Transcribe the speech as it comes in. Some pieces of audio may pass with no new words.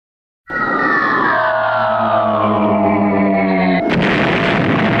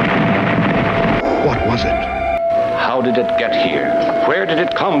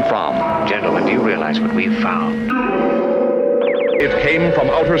come from? Gentlemen, do you realize what we've found? It came from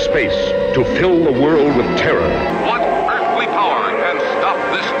outer space to fill the world with terror. What earthly power can stop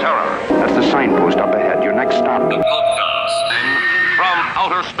this terror? That's the signpost up ahead. Your next stop. The podcast from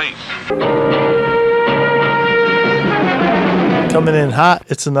outer space. Coming in hot,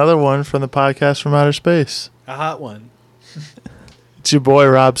 it's another one from the podcast from outer space. A hot one. It's your boy,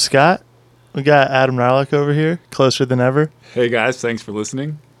 Rob Scott. We got Adam Narlock over here, closer than ever. Hey guys, thanks for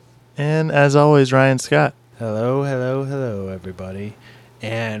listening. And as always, Ryan Scott. Hello, everybody.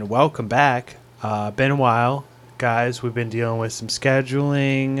 And welcome back. Been a while. Guys, we've been dealing with some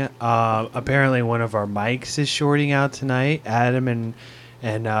scheduling. Apparently one of our mics is shorting out tonight. Adam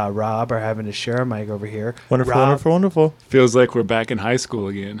and Rob are having to share a mic over here. Wonderful. Feels like we're back in high school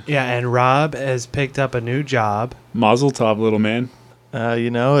again. Yeah, and Rob has picked up a new job. Mazel tov, little man.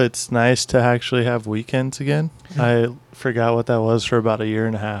 It's nice to actually have weekends again. I forgot what that was for about a year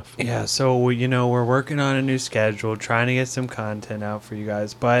and a half. Yeah, so, we're working on a new schedule, trying to get some content out for you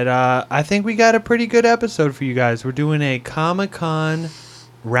guys. But I think we got a pretty good episode for you guys. We're doing a Comic-Con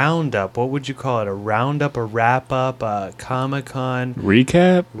roundup. What would you call it? A roundup, a wrap-up, a Comic-Con...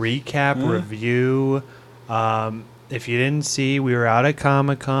 Recap, review. If you didn't see, we were out at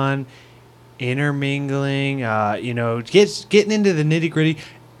Comic-Con, intermingling, getting into the nitty-gritty.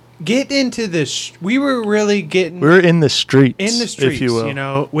 We were in the streets, if you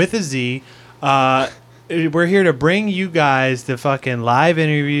will. With a Z. We're here to bring you guys the fucking live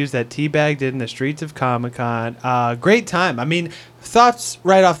interviews that T-Bag did in the streets of Comic-Con. Great time. I mean, thoughts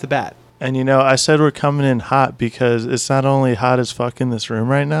right off the bat. And I said we're coming in hot because it's not only hot as fuck in this room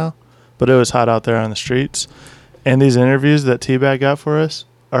right now, but it was hot out there on the streets. And these interviews that T-Bag got for us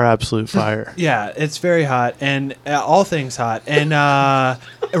are absolute fire. Yeah, it's very hot, and all things hot. And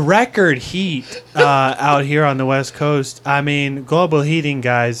record heat out here on the West Coast. I mean, global heating,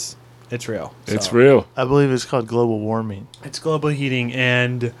 guys, it's real. It's real. I believe it's called global warming. It's global heating.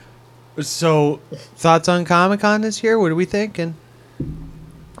 And so, thoughts on Comic-Con this year? What are we thinking?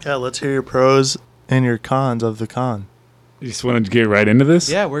 Yeah, let's hear your pros and your cons of the con. You just want to get right into this?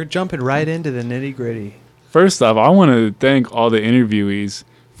 Yeah, we're jumping right into the nitty-gritty. First off, I want to thank all the interviewees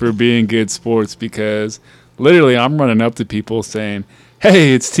for being good sports, because literally I'm running up to people saying,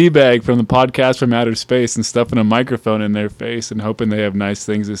 hey, it's T-Bag from the podcast from outer space, and stuffing a microphone in their face and hoping they have nice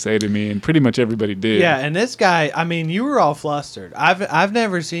things to say to me, and pretty much everybody did. Yeah, and this guy, I mean, you were all flustered. I've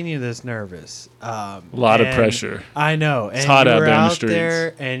never seen you this nervous. A lot of pressure. I know. It's hot out there in the streets.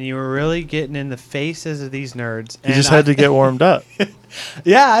 There, and you were really getting in the faces of these nerds. You just had to get warmed up.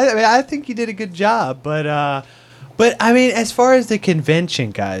 Yeah, I think you did a good job, but I mean, as far as the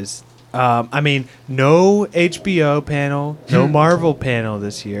convention, guys, no HBO panel, no Marvel panel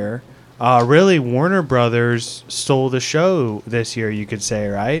this year. Really, Warner Brothers stole the show this year, you could say,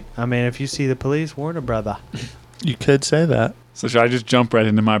 right? I mean, if you see the police, Warner Brother. You could say that. So should I just jump right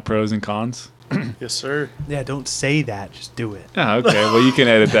into my pros and cons? Yes, sir. Yeah, don't say that. Just do it. Oh, okay. Well, you can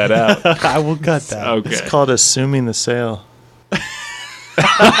edit that out. I will cut that. Okay. It's called assuming the sale.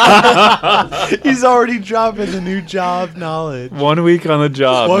 He's already dropping the new job knowledge. 1 week on the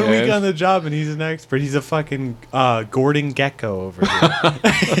job. One week on the job, and he's an expert. He's a fucking Gordon Gekko over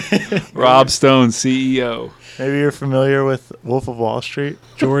here. Rob Stone, CEO. Maybe you're familiar with Wolf of Wall Street.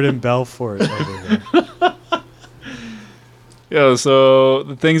 Jordan Belfort over here. So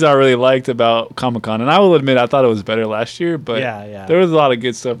the things I really liked about Comic-Con, and I will admit I thought it was better last year, but there was a lot of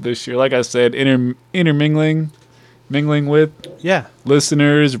good stuff this year. Like I said, intermingling with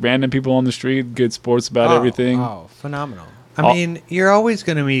listeners, random people on the street, good sports about everything. Oh, phenomenal. I mean, you're always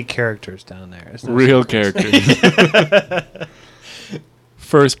going to meet characters down there. Real characters.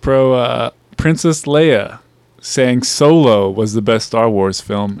 First pro, Princess Leia saying Solo was the best Star Wars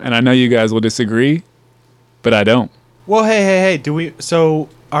film. And I know you guys will disagree, but I don't. Well, hey, so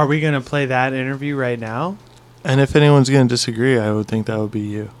are we going to play that interview right now? And if anyone's going to disagree, I would think that would be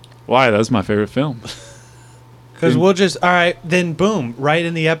you. Why? That was my favorite film. Because we'll just, all right, then boom, right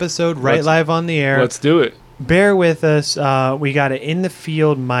in the episode, live on the air. Let's do it. Bear with us. We got an in the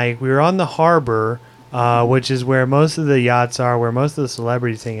field mic. We were on the harbor, which is where most of the yachts are, where most of the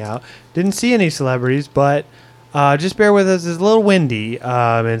celebrities hang out. Didn't see any celebrities, but just bear with us. It's a little windy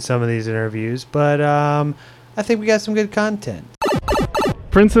in some of these interviews, but I think we got some good content.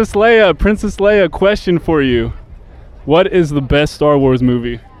 Princess Leia, question for you. What is the best Star Wars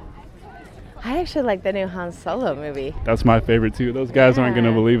movie? I actually like the new Han Solo movie. That's my favorite too. Those guys aren't going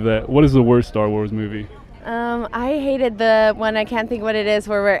to believe that. What is the worst Star Wars movie? I hated the one, I can't think what it is,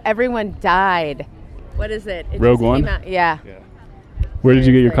 where everyone died. What is it? Rogue One? Yeah. Where did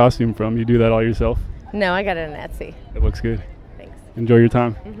you get your costume from? You do that all yourself? No, I got it on Etsy. It looks good. Thanks. Enjoy your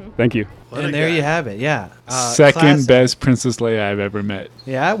time. Thank you. And there you have it. Yeah. Second classic. best Princess Leia I've ever met.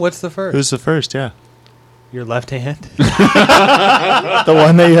 Yeah. What's the first? Who's the first? Yeah. Your left hand. The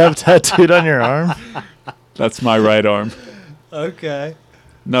one that you have tattooed on your arm? That's my right arm. Okay.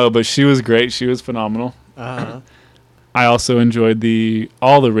 No, but she was great. She was phenomenal. Uh-huh. I also enjoyed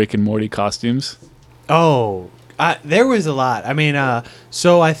all the Rick and Morty costumes. Oh, there was a lot. I mean,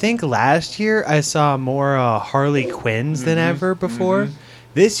 so I think last year I saw more Harley Quinns than ever before.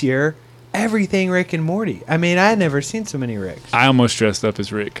 This year, everything Rick and Morty. I mean, I had never seen so many Ricks. I almost dressed up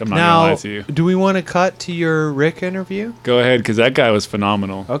as Rick. I'm not Now, gonna lie to you. do we want to cut to your Rick interview? Go ahead, because that guy was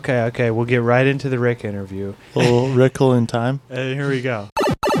phenomenal. Okay. We'll get right into the Rick interview. Little Rickle in time. Here we go.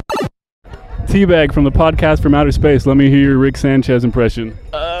 Teabag from the podcast from outer space. Let me hear your Rick Sanchez impression.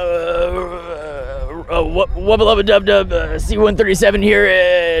 Wubba Lubba Dub Dub, C-137 here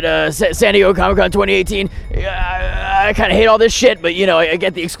at San Diego Comic Con 2018. I kind of hate all this shit, but I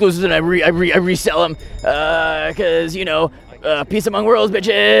get the exclusives and I resell them. Cause peace among worlds,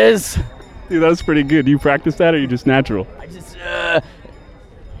 bitches. Dude, that was pretty good. Do you practice that or are you just natural? It's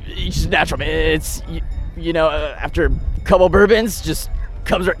just natural, man. It's after a couple bourbons, just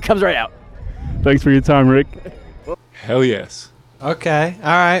comes right out. Thanks for your time, Rick. Hell yes. Okay.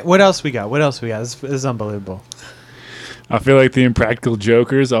 All right. What else we got? This is unbelievable. I feel like the Impractical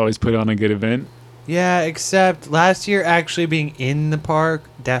Jokers always put on a good event. Yeah, except last year actually being in the park,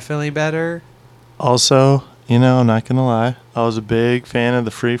 definitely better. Also, I'm not going to lie. I was a big fan of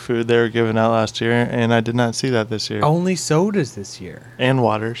the free food they were giving out last year, and I did not see that this year. Only sodas this year. And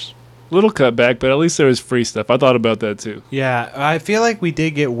waters. Little cutback, but at least there was free stuff. I thought about that too. Yeah, I feel like we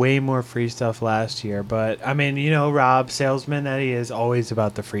did get way more free stuff last year, but I mean, Rob, salesman that he is, always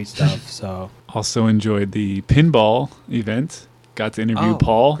about the free stuff. So Also enjoyed the pinball event. Got to interview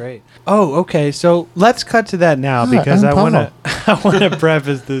Paul. Great. Oh, okay. So let's cut to that now because I want to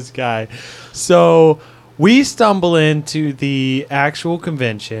preface this guy. So we stumble into the actual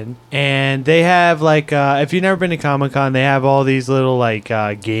convention, and they have if you've never been to Comic-Con, they have all these little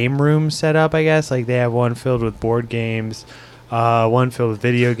game rooms set up, I guess. Like they have one filled with board games, one filled with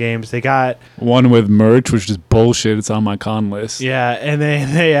video games. They got one with merch, which is bullshit. It's on my con list. Yeah, and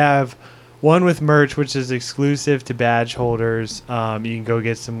they have one with merch, which is exclusive to badge holders. You can go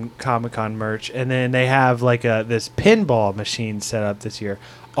get some Comic-Con merch, and then they have this pinball machine set up this year.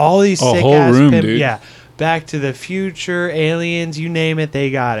 All these sick whole ass room, dude. Yeah. Back to the Future, Aliens, you name it,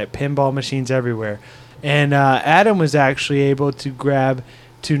 they got it. Pinball machines everywhere. And Adam was actually able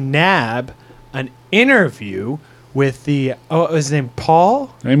to nab an interview with what was his name,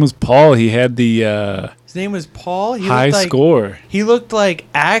 Paul? His name was Paul. He had the His name was Paul? high score. He looked like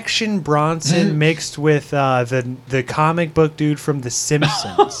Action Bronson mixed with the comic book dude from The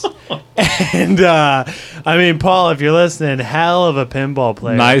Simpsons. And, Paul, if you're listening, hell of a pinball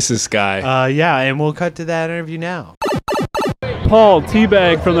player. Nicest guy. Yeah, and we'll cut to that interview now. Paul,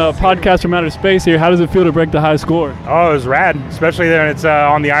 Teabag from the podcast from outer space here. How does it feel to break the high score? Oh, it was rad, especially when it's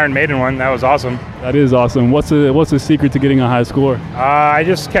on the Iron Maiden one. That was awesome. That is awesome. What's the secret to getting a high score? I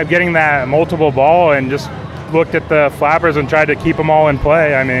just kept getting that multiple ball and just looked at the flappers and tried to keep them all in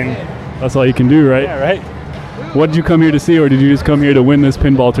play. I mean, that's all you can do, right? Yeah, right. What did you come here to see, or did you just come here to win this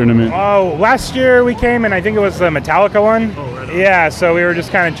pinball tournament? Oh, last year we came, and I think it was the Metallica one. Oh, right on. Yeah, so we were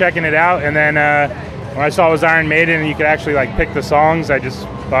just kind of checking it out, and then when I saw it was Iron Maiden and you could actually pick the songs, I just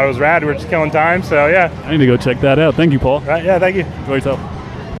thought it was rad. We were just killing time, so yeah. I need to go check that out. Thank you, Paul. Right, yeah, thank you. Enjoy yourself.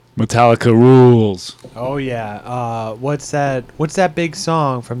 Metallica rules. Oh, yeah. What's that big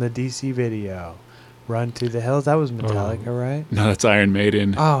song from the DC video? Run to the Hills? That was Metallica, right? No, that's Iron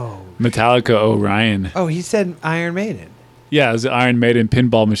Maiden. Oh. Metallica Orion. Oh, he said Iron Maiden. Yeah, it was the Iron Maiden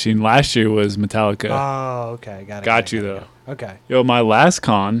pinball machine. Last year was Metallica. Oh, okay. Got you, though. Okay. Yo, my last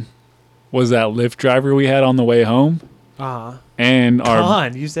con was that Lyft driver we had on the way home. Uh-huh. And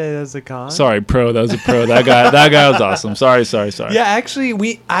con? You say that was a con? Sorry, pro. That was a pro. That guy was awesome. Sorry. Yeah, actually,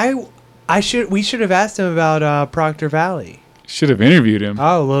 we should have asked him about Proctor Valley. Should have interviewed him.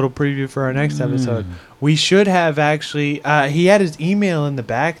 Oh, a little preview for our next episode. We should have actually. He had his email in the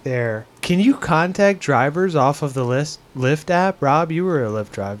back there. Can you contact drivers off of the Lyft app? Rob, you were a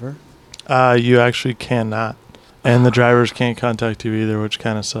Lyft driver. You actually cannot. And the drivers can't contact you either, which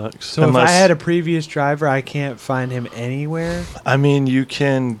kind of sucks. So if I had a previous driver, I can't find him anywhere? I mean, you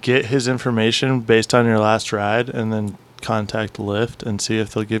can get his information based on your last ride and then contact Lyft and see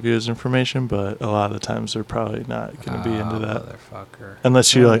if they'll give you his information, but a lot of the times they're probably not going to be into that. Motherfucker.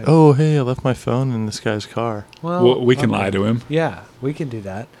 Unless you're like, oh, hey, I left my phone in this guy's car. Well, we can lie to him. Yeah, we can do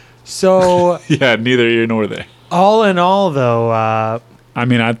that. So... yeah, neither here nor there. All in all, though... I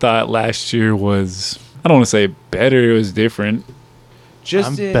mean, I thought last year was... I don't want to say better. It was different.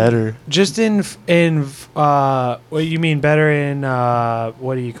 Just better. Just in what you mean better in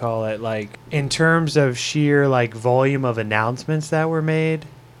what do you call it? Like in terms of sheer like volume of announcements that were made,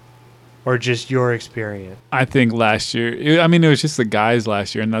 or just your experience? I think last year. It was just the guys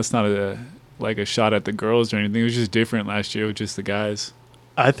last year, and that's not a shot at the girls or anything. It was just different last year with just the guys.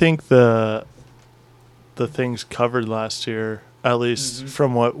 I think the things covered last year, at least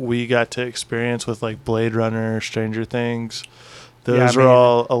from what we got to experience with like Blade Runner, Stranger Things. Those were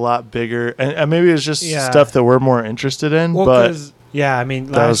all a lot bigger, and maybe it's just stuff that we're more interested in. Well, but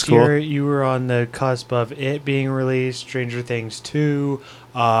last year you were on the cusp of it being released, Stranger Things 2,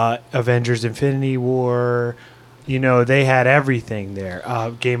 Avengers: Infinity War. They had everything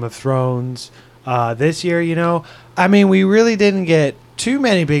there. Game of Thrones. This year, we really didn't get too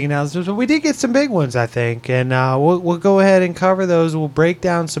many big announcements, but we did get some big ones, I think. And we'll go ahead and cover those. We'll break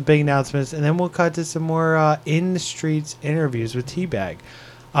down some big announcements, and then we'll cut to some more in the streets interviews with Teabag.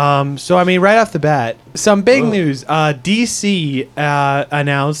 Right off the bat, some big news. DC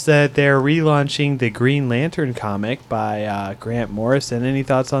announced that they're relaunching the Green Lantern comic by Grant Morrison. Any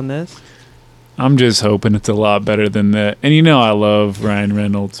thoughts on this? I'm just hoping it's a lot better than that. And I love Ryan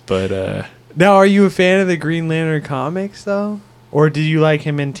Reynolds, but... Now, are you a fan of the Green Lantern comics, though? Or did you like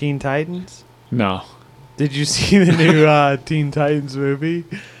him in Teen Titans? No. Did you see the new Teen Titans movie?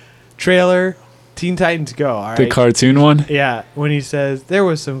 Trailer? Teen Titans Go, all right? The cartoon one? Yeah, when he says, there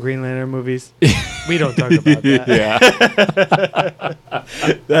was some Green Lantern movies. We don't talk about that.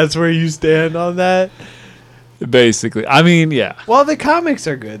 Yeah. That's where you stand on that? Basically. Yeah. Well, the comics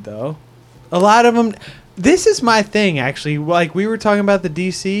are good, though. A lot of them... This is my thing, actually. Like, we were talking about the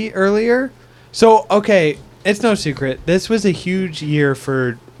DC earlier. So, okay, it's no secret. This was a huge year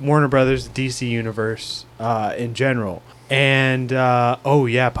for Warner Brothers, DC Universe in general. And,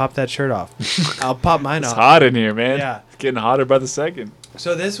 pop that shirt off. I'll pop mine off. It's hot in here, man. Yeah. It's getting hotter by the second.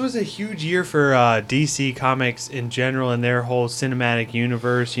 So this was a huge year for DC Comics in general and their whole cinematic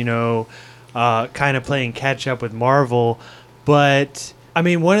universe, kind of playing catch up with Marvel. But,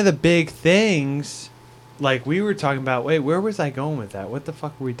 one of the big things... Like we were talking about, wait, where was I going with that? What the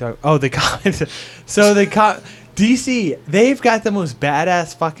fuck were we talking? Oh, the comics. So DC, they've got the most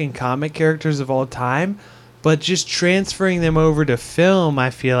badass fucking comic characters of all time, but just transferring them over to film,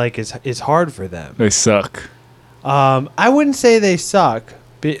 I feel like is hard for them. They suck. I wouldn't say they suck.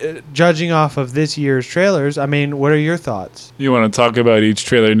 Judging off of this year's trailers, what are your thoughts? You want to talk about each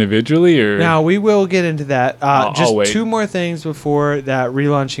trailer individually, or now we will get into that. I'll wait. Two more things before that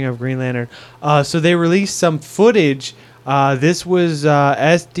relaunching of Green Lantern. So they released some footage. This was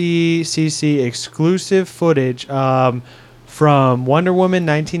SDCC exclusive footage from Wonder Woman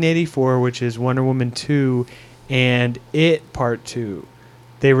 1984, which is Wonder Woman 2, and It Part 2.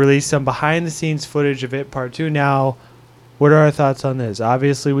 They released some behind-the-scenes footage of It Part 2. Now, what are our thoughts on this?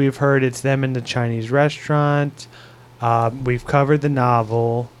 Obviously, we've heard it's them in the Chinese restaurant. We've covered the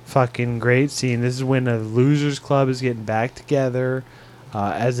novel. Fucking great scene. This is when a losers club is getting back together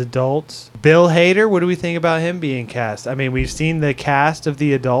as adults. Bill Hader, what do we think about him being cast? We've seen the cast of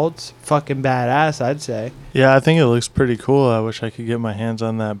the adults. Fucking badass, I'd say. Yeah, I think it looks pretty cool. I wish I could get my hands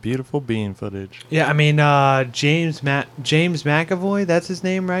on that beautiful bean footage. Yeah, James McAvoy, that's his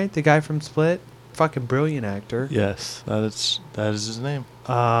name, right? The guy from Split. Fucking brilliant actor. Yes, that is his name.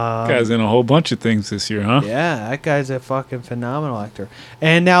 Guy's in a whole bunch of things this year, huh? Yeah, that guy's a fucking phenomenal actor.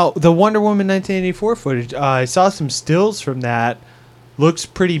 And now the Wonder Woman 1984 footage, I saw some stills from that. Looks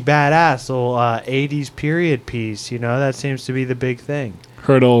pretty badass. Little 80s period piece, that seems to be the big thing.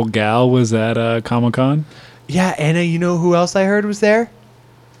 Heard old Gal was at Comic-Con. Yeah, Anna, you know who else I heard was there?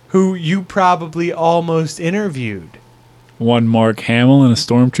 Who you probably almost interviewed. One Mark Hamill in a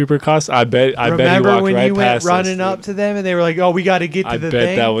stormtrooper costume. I bet he walked right past us. Remember when you went running up to them and they were like, "Oh, we got to get to the thing." I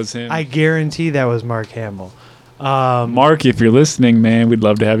bet that was him. I guarantee that was Mark Hamill. Mark, if you're listening, man, we'd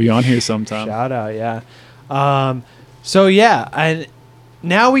love to have you on here sometime. Shout out, yeah. And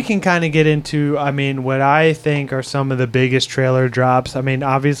now we can kind of get into, what I think are some of the biggest trailer drops.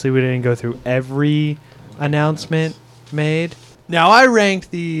 Obviously we didn't go through every announcement made. Now I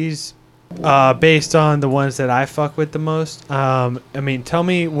ranked these based on the ones that I fuck with the most. Tell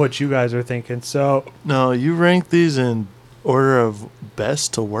me what you guys are thinking. So no, you rank these in order of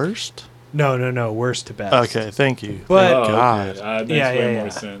best to worst? No, worst to best. Okay, thank you. But God, okay. That makes way more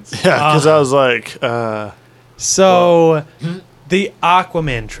sense. Yeah, because I was like, the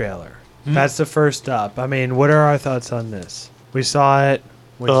Aquaman trailer. That's the first up. What are our thoughts on this? We saw it.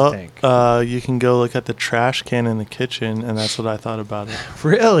 What do you think? You can go look at the trash can in the kitchen, and that's what I thought about it.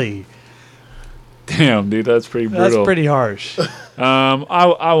 Really? Damn, dude, that's pretty brutal. That's pretty harsh.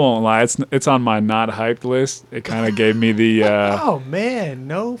 I won't lie. It's on my not hyped list. It kind of gave me the Oh man,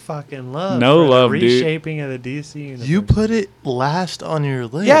 no fucking love. No for love, the dude. reshaping of the DC universe. You put it last on your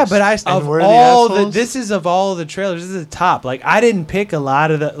list. Yeah, but And we're the assholes? this is of all the trailers. This is the top. Like I didn't pick a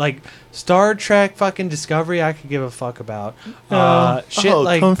lot of the like Star Trek fucking Discovery. I could give a fuck about. Shit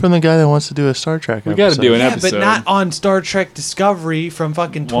like come from the guy that wants to do a Star Trek. We got to do an yeah, episode. but not on Star Trek Discovery from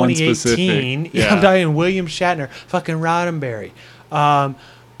fucking One 2018. specific, Yeah, yeah. I'm talking William Shatner, fucking Roddenberry.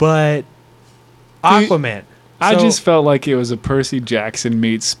 But Aquaman. I So- just felt like it was a Percy Jackson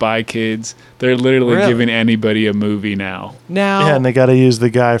meets Spy Kids. They're literally Really? giving anybody a movie now. now. Yeah, and they got to use the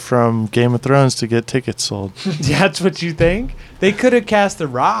guy from Game of Thrones to get tickets sold. That's what you think? They could have cast The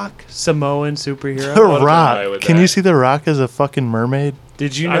Rock, Samoan superhero. The right Rock. with Can that. you see The Rock as a fucking mermaid?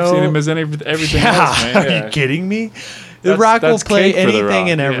 Did you know? I've seen him as everything Yeah, else, man. are Yeah. you kidding me? The Rock will that's play cake for The anything Rock,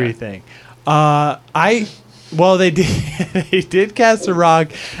 and yeah. everything. Well, they did. They did cast The Rock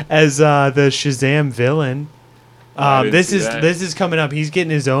as the Shazam villain. I didn't This see is that. this is coming up. He's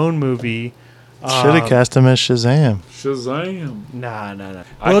getting his own movie. Should have cast him as Shazam. Shazam. Nah.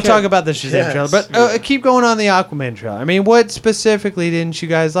 I We'll can't- talk about the Shazam Yes. trailer, but keep going on the Aquaman trailer. I mean, what specifically didn't you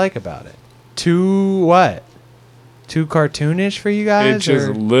guys like about it? Too cartoonish for you It guys? just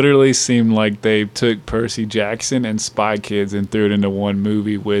or- literally seemed like they took Percy Jackson and Spy Kids and threw it into one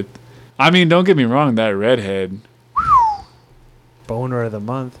movie with. I mean, don't get me wrong, that redhead. Boner of the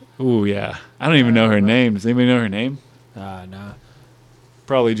month. Ooh, yeah. I don't even know her name. Does anybody know her name? No.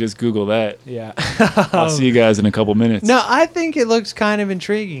 Probably just Google that. Yeah. I'll see you guys in a couple minutes. No, I think it looks kind of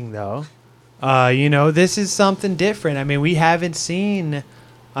intriguing, though. This is something different. I mean, we haven't seen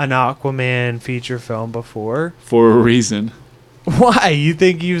an Aquaman feature film before. For a reason. Why? You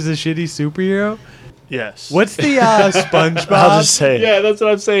think he was a shitty superhero? Yes. What's the SpongeBob? I'll just say it. Yeah, that's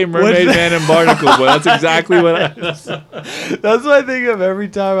what I'm saying. Mermaid Man and Barnacle Boy. That's exactly what I. That's what I think of every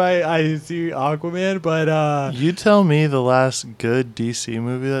time I see Aquaman. But You tell me the last good DC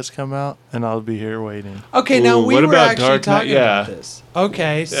movie that's come out, and I'll be here waiting. okay, now Ooh, we what were about actually Dark Knight? talking Yeah. about this.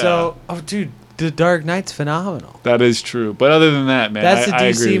 Okay, so dude, The Dark Knight's phenomenal. That is true. But other than that, man, That's a I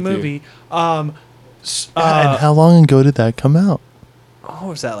agree DC with movie. and how long ago did that come out? Oh,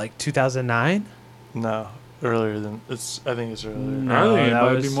 was that like 2009? No, earlier than it's. I think it's earlier. I think it that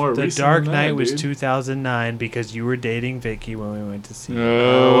might was be more The recent Dark than Knight that, was dude. 2009 because you were dating Vicky when we went to see it.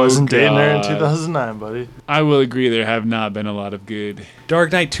 Oh, I wasn't dating her in God. 2009, buddy. I will agree there have not been a lot of good.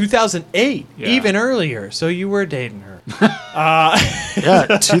 Dark Knight 2008, Yeah. even earlier. So you were dating her.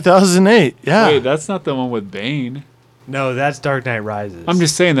 Yeah, 2008. Yeah. Wait, that's not the one with Bane. No, that's Dark Knight Rises. I'm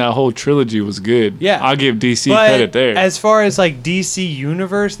just saying that whole trilogy was good. Yeah. I'll give DC but credit there. as far as like DC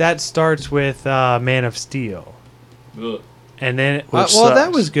Universe, that starts with Man of Steel. Ugh. And then, Which that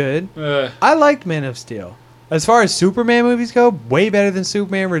sucks. was good. Uh, I liked Man of Steel. As far as Superman movies go, way better than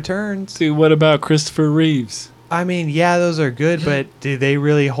Superman Returns. dude, what about Christopher Reeves? I mean, yeah, those are good, but do they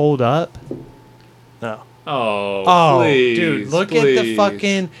really hold up? No. Oh, please, dude, look at the please.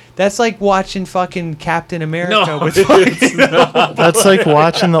 fucking. That's like watching fucking Captain America No, with it's fucking. That's like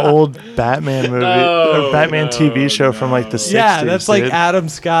watching the old Batman movie No, or Batman no, TV show from like the 60s. Yeah, that's like dude. Adam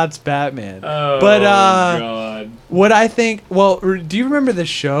Scott's Batman. Oh, But God. what I think, well, do you remember the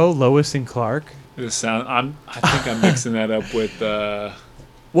show Lois and Clark? This sound, I think I'm mixing that up with.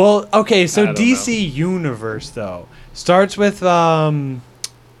 Well, okay, so I don't DC Universe though starts with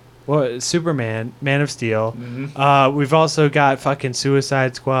Superman, Man of Steel. Mm-hmm. We've also got fucking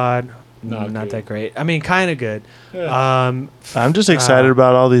Suicide Squad. Not Not good. that great. I mean, kind of good. Yeah. I'm just excited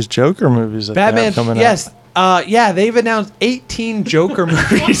about all these Joker movies that they Batman. have coming Yes. out. Yeah, they've announced 18 Joker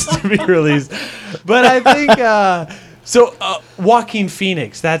movies to be released. But I think Joaquin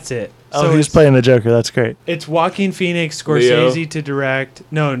Phoenix, that's it. Oh, so he's playing the Joker. That's great. It's Joaquin Phoenix, Scorsese to direct.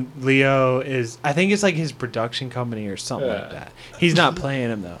 No, Leo is. I think it's like his production company or something like that. He's not playing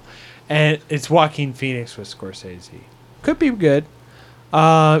him though, and it's Joaquin Phoenix with Scorsese. Could be good.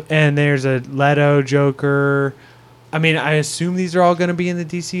 And there's a Leto Joker. I mean, I assume these are all going to be in the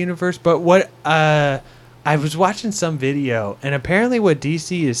DC universe. But what I was watching some video, and apparently what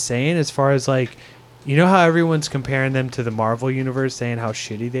DC is saying as far as like. You know how everyone's comparing them to the Marvel universe, saying how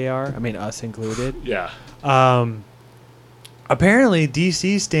shitty they are? I mean, us included. Yeah. Apparently,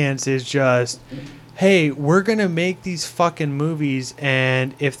 DC's stance is just, hey, we're going to make these fucking movies,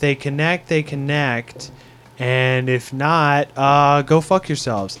 and if they connect, they connect. And if not, go fuck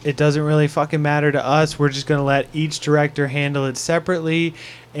yourselves. It doesn't really fucking matter to us. We're just going to let each director handle it separately,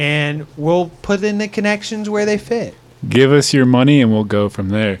 and we'll put in the connections where they fit. Give us your money and we'll go from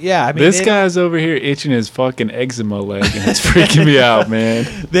there. Yeah, I mean, this guy's over here itching his fucking eczema leg, and it's freaking me out, man.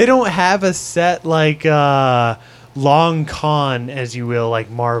 They don't have a set like long con, as you will, like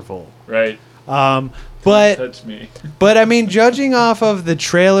Marvel. Right. But Touch me. But I mean, judging off of the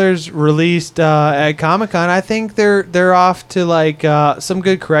trailers released at Comic-Con, I think they're off to like some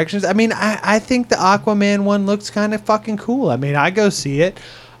good corrections. I mean, I think the Aquaman one looks kind of fucking cool. I mean, I go see it.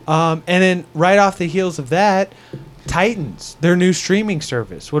 And then right off the heels of that, Titans, their new streaming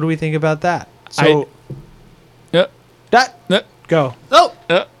service. What do we think about that? So, go. Oh,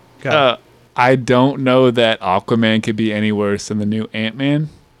 Go. I don't know that Aquaman could be any worse than the new Ant-Man.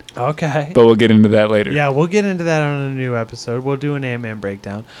 Okay. But we'll get into that later. Yeah, we'll get into that on a new episode. We'll do an Ant-Man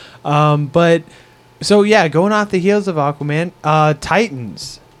breakdown. But so yeah, going off the heels of Aquaman,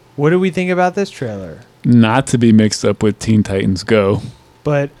 Titans. What do we think about this trailer? Not to be mixed up with Teen Titans Go.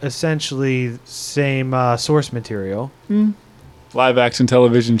 But essentially same source material. Live action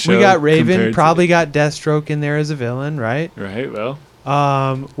television show. We got Raven, compared probably got Deathstroke in there as a villain, right? Right, well.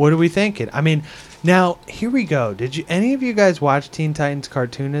 What are we thinking? I mean, now here we go. Did any of you guys watch Teen Titans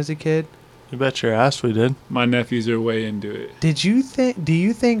cartoon as a kid? You bet your ass we did. My nephews are way into it. Do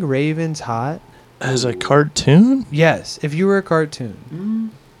you think Raven's hot? As a cartoon? Yes, if you were a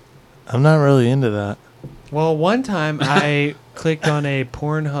cartoon. I'm not really into that. Well, one time I clicked on a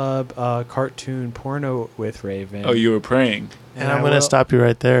Pornhub cartoon porno with Raven. Oh, you were praying. And I'm going to stop you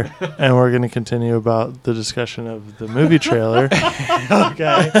right there. And we're going to continue about the discussion of the movie trailer.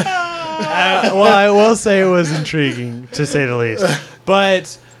 Okay. Well, I will say it was intriguing, to say the least.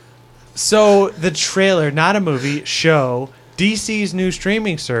 But, so the trailer, not a movie, show, DC's new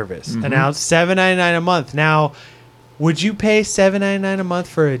streaming service, announced $7.99 a month. Now, would you pay $7.99 a month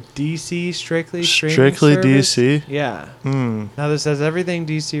for a DC strictly streaming service? DC? Yeah. Now, this has everything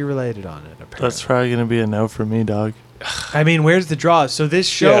DC related on it, apparently. That's probably going to be a no for me, dog. I mean, where's the draw? So this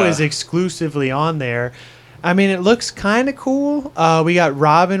show is exclusively on there. I mean, it looks kind of cool. We got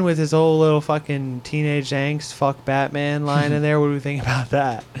Robin with his whole little fucking teenage angst, fuck Batman line in there. What do we think about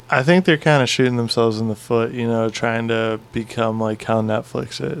that? I think they're kind of shooting themselves in the foot, trying to become like how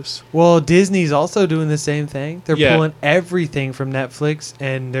Netflix is. Well, Disney's also doing the same thing. They're Yeah. pulling everything from Netflix,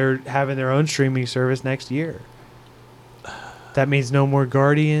 and they're having their own streaming service next year. That means no more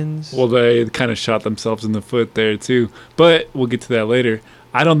Guardians. Well, they kind of shot themselves in the foot there, too. But we'll get to that later.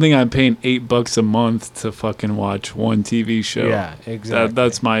 I don't think I'm paying $8 a month to fucking watch one TV show. Yeah, exactly.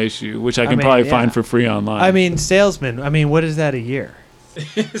 That's my issue, which I can probably find for free online. I mean, Salesman. I mean, what is that a year?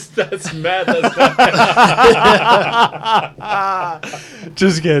 That's mad.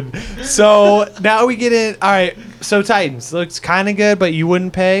 Just kidding. So now we get in. All right. So Titans looks kind of good, but you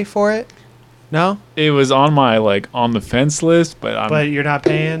wouldn't pay for it? No? It was on my on the fence list, but you're not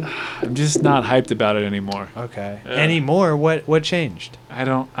paying? I'm just not hyped about it anymore. Okay. Anymore? What changed? I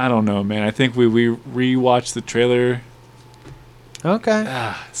don't know, man. I think we rewatched the trailer.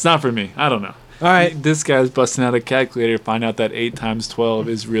 Okay. It's not for me. I don't know. All right. This guy's busting out a calculator to find out that 8 times 12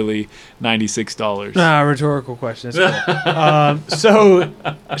 is really $96. Rhetorical question. That's cool. So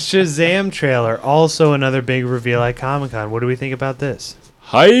Shazam trailer, also another big reveal at Comic-Con. What do we think about this?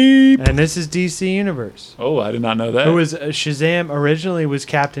 Hype! And this is DC Universe. Oh, I did not know that. It was Shazam originally was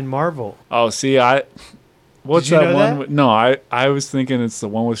Captain Marvel. Oh, see, what's Did you that know one? that? No, I was thinking it's the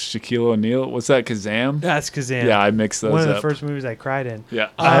one with Shaquille O'Neal. What's that, Kazam? That's Kazam. Yeah, I mixed those up. One of the first movies I cried in.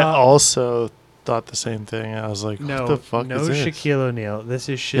 Yeah. I also thought the same thing. I was like, No, what the fuck no is this? Shaquille O'Neal. This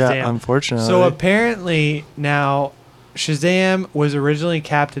is Shazam. Yeah, unfortunately. So apparently now Shazam was originally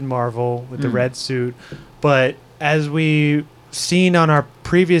Captain Marvel with the red suit, but as we seen on our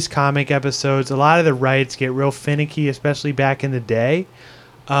previous comic episodes, a lot of the rights get real finicky, especially back in the day.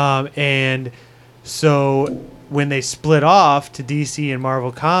 And so when they split off to DC and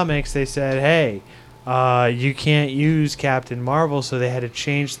Marvel Comics, they said, hey, you can't use Captain Marvel, so they had to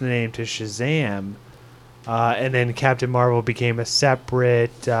change the name to Shazam. And then Captain Marvel became a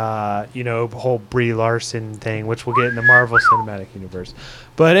separate, whole Brie Larson thing, which we'll get in the Marvel Cinematic Universe.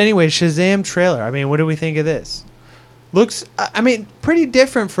 But anyway, Shazam trailer. I mean, what do we think of this? Looks, pretty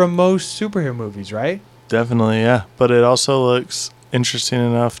different from most superhero movies, right? Definitely, yeah. But it also looks interesting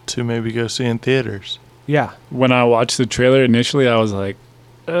enough to maybe go see in theaters. Yeah. When I watched the trailer initially, I was like,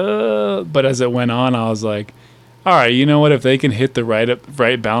 but as it went on, I was like, all right, you know what? If they can hit the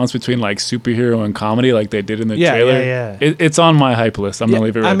right balance between like superhero and comedy, like they did in the trailer, it's on my hype list. I'm gonna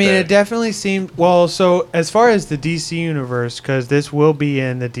leave it right there. It definitely seemed well. So as far as the DC universe, because this will be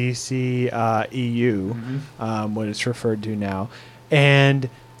in the DC EU, what it's referred to now, and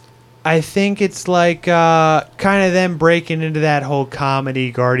I think it's like kind of them breaking into that whole comedy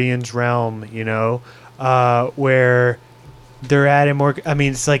Guardians realm, where they're adding more.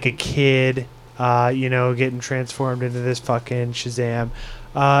 It's like a kid. Getting transformed into this fucking Shazam.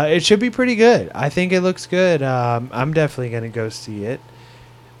 It should be pretty good. I think it looks good. I'm definitely going to go see it.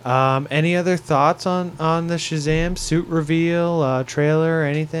 Any other thoughts on the Shazam suit reveal, trailer, or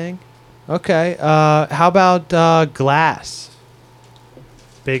anything? Okay. How about Glass?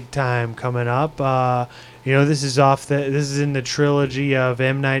 Big time coming up. This is in the trilogy of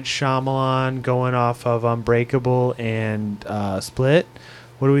M. Night Shyamalan, going off of Unbreakable and Split.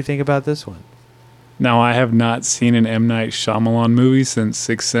 What do we think about this one? Now, I have not seen an M. Night Shyamalan movie since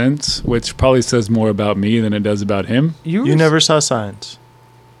Sixth Sense, which probably says more about me than it does about him. You never saw Signs.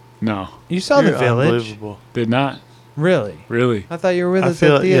 No. You saw You're The Village. Unbelievable. Did not. Really? Really? I thought you were with us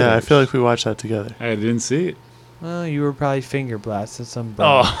feel, at theaters. yeah, I feel like we watched that together. I didn't see it. Well, you were probably finger blasted some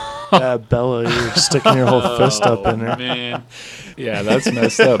bro. Oh. Yeah, Bella, you were sticking your whole fist up in her. Man. Yeah, that's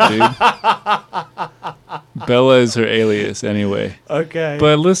messed up, dude. Bella is her alias anyway. Okay.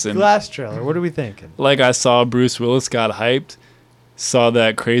 But listen. Glass trailer. What are we thinking? Like, I saw Bruce Willis got hyped, saw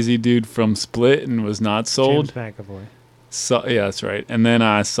that crazy dude from Split and was not sold. James McAvoy. Yeah, that's right. And then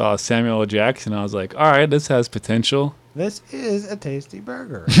I saw Samuel L. Jackson. I was like, all right, this has potential. This is a tasty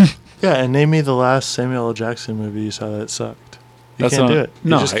burger. Yeah, and name me the last Samuel L. Jackson movie you saw that sucked. You That's can't not, do it.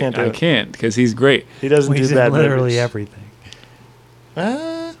 No, you just can't do I it. can't because he's great. He doesn't He's do bad in literally movies. everything.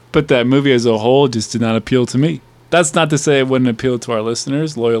 But that movie as a whole just did not appeal to me. That's not to say it wouldn't appeal to our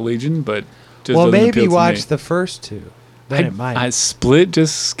listeners, Loyal Legion, but just Well, doesn't maybe appeal to watch me. the first two. Then it might. I Split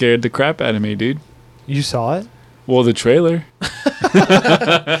just scared the crap out of me, dude. You saw it? Well, the trailer.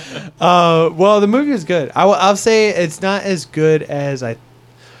 Well, the movie was good. I'll say it's not as good as it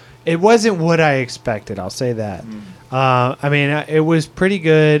wasn't what I expected. I'll say that. I mean, it was pretty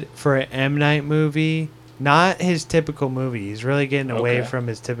good for an M. Night movie. Not his typical movie. He's really getting away from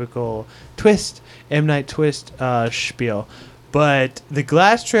his typical M. Night twist spiel. But the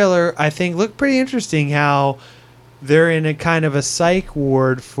Glass trailer, I think, looked pretty interesting. How they're in a kind of a psych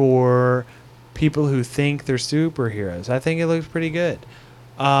ward for people who think they're superheroes. I think it looks pretty good.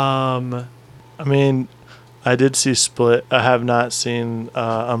 I mean, I did see Split. I have not seen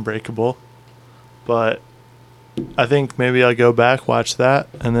Unbreakable, but I think maybe I'll go back, watch that,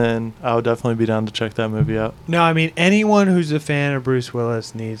 and then I'll definitely be down to check that movie out. No, I mean, anyone who's a fan of Bruce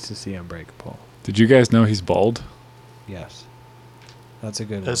Willis needs to see Unbreakable. Did you guys know he's bald? Yes. That's a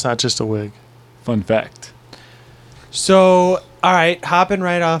good one. It's not just a wig. Fun fact. So, all right, hopping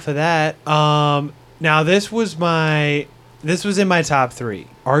right off of that. Now this was in my top 3.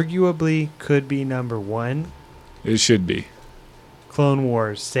 Arguably could be number 1. It should be. Clone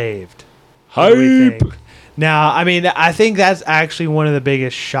Wars saved. What do we Hype. think? Now, I mean, I think that's actually one of the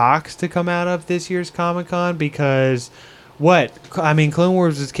biggest shocks to come out of this year's Comic-Con because Clone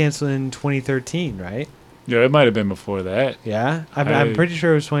Wars was canceled in 2013, right? Yeah, it might have been before that. Yeah, I'm pretty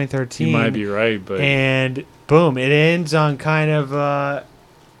sure it was 2013. You might be right, but And boom, it ends on kind of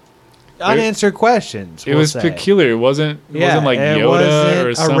unanswered questions. it was peculiar. It wasn't like Yoda wasn't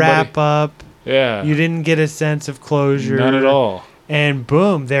or somebody. a wrap up. Yeah, You didn't get a sense of closure. none at all. And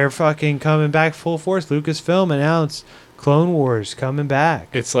boom, they're fucking coming back full force. Lucasfilm announced Clone Wars coming back.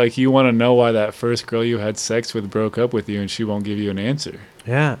 It's like you want to know why that first girl you had sex with broke up with you, and she won't give you an answer.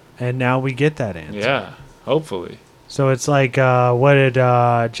 Yeah, and now we get that answer. Yeah, hopefully. So it's like, what did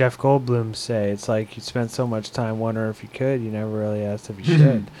Jeff Goldblum say? It's like you spent so much time wondering if you could, you never really asked if you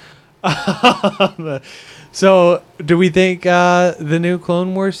should. So, do we think the new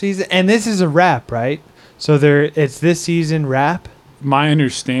Clone Wars season, and this is a wrap, right? So it's this season wrap. My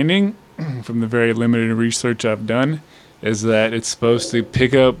understanding, from the very limited research I've done, is that it's supposed to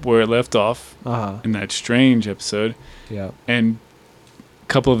pick up where it left off in that Strange episode. Yeah. And a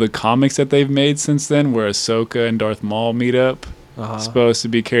couple of the comics that they've made since then, where Ahsoka and Darth Maul meet up, supposed to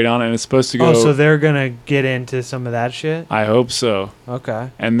be carried on, and it's supposed to go. Oh, so they're gonna get into some of that shit. I hope so. Okay.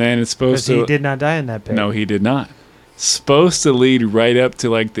 And then it's supposed Because to. he did not die in that pit. No, he did not. Supposed to lead right up to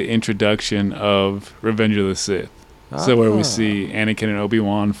like the introduction of Revenge of the Sith. So where we see Anakin and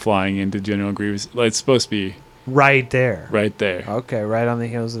Obi-Wan flying into General Grievous. Like, it's supposed to be right there. Right there. Okay, right on the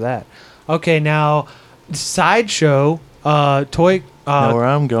heels of that. Okay, now Sideshow toy. Know where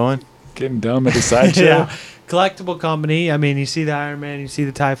I'm going? Getting dumb at the Sideshow. Yeah. Collectible company. I mean, you see the Iron Man, you see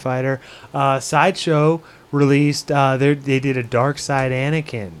the TIE Fighter. Sideshow released. They did a Dark Side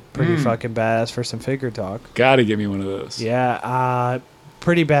Anakin. Pretty fucking badass for some figure talk. Gotta give me one of those. Yeah.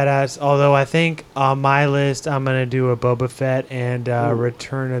 Pretty badass. Although I think on my list, I'm gonna do a Boba Fett and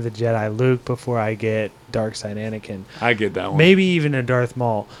Return of the Jedi Luke before I get Dark Side Anakin. I get that one. Maybe even a Darth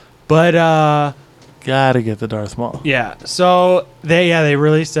Maul. But gotta get the Darth Maul. Yeah. So they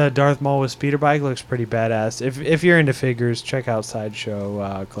released a Darth Maul with speeder bike. Looks pretty badass. If you're into figures, check out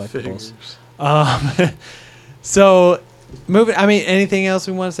Sideshow Collectibles. So Moving. I mean, anything else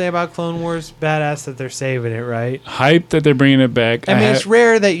we want to say about Clone Wars? Badass that they're saving it, right? Hype that they're bringing it back. I mean, it's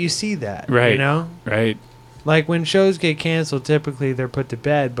rare that you see that, right? You know, right? Like when shows get canceled, typically they're put to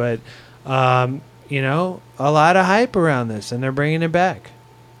bed, but you know, a lot of hype around this, and they're bringing it back.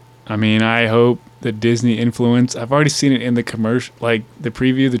 I mean, I hope the Disney influence. I've already seen it in the commercial, like the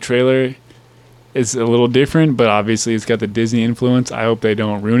preview, the trailer. Is a little different, but obviously it's got the Disney influence. I hope they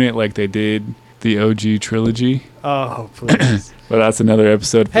don't ruin it like they did the OG trilogy. Oh, please. But that's another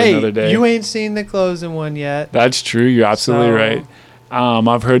episode for another day. You ain't seen the closing one yet. That's true. You're absolutely right.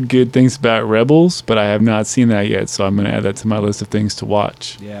 I've heard good things about Rebels, but I have not seen that yet, so I'm going to add that to my list of things to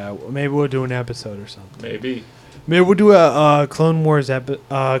watch. Yeah, maybe we'll do an episode or something. Maybe we'll do a Clone Wars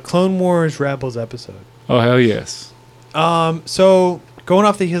Rebels episode. Oh, hell yes. So going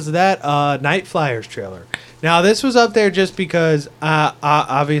off the heels of that, Night Flyers trailer. Now, this was up there just because,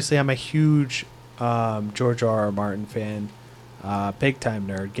 obviously, I'm a huge George R.R. Martin fan. Big time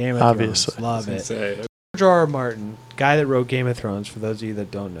nerd. Game of Thrones. Love it. George R.R. Martin, guy that wrote Game of Thrones, for those of you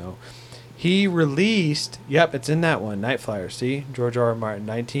that don't know. He released, it's in that one, Night Flyers. See? George R.R. Martin,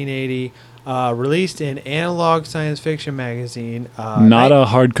 1980. Released in Analog Science Fiction magazine. Not a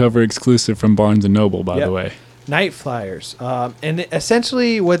hardcover exclusive from Barnes & Noble, by the way. Night Flyers. And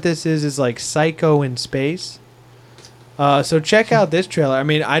essentially what this is like Psycho in space. So check out this trailer. I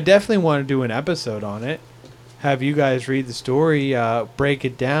mean, I definitely want to do an episode on it. Have you guys read the story, break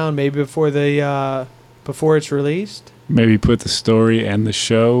it down, maybe before it's released. Maybe put the story and the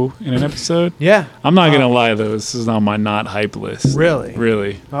show in an episode. Yeah. I'm not going to lie, though. This is on my not hype list. Really?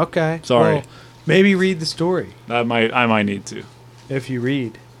 Really. Okay. Sorry. Well, maybe read the story. I might need to. If you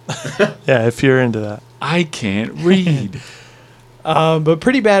read. Yeah, if you're into that. I can't read. But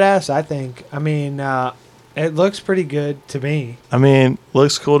pretty badass, I think. I mean, it looks pretty good to me. I mean,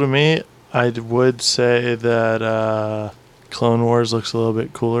 looks cool to me. I would say that Clone Wars looks a little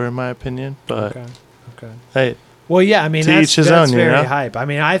bit cooler in my opinion, but okay. Hey, well, yeah, I mean that's own, very hype. I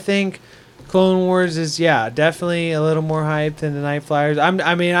mean, I think Clone Wars is definitely a little more hype than the Night Flyers.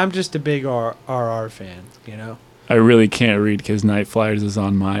 I'm just a big RR fan, you know. I really can't read because Night Flyers is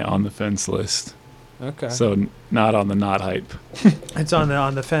on my on the fence list. Okay. So not on the not hype. It's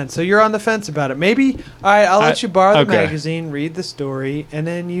on the fence. So you're on the fence about it. Maybe. All right. I'll let you borrow the magazine, read the story, and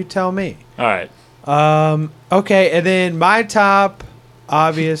then you tell me. All right. Okay. And then my top,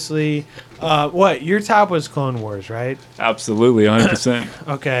 obviously, what your top was Clone Wars, right? Absolutely, 100%.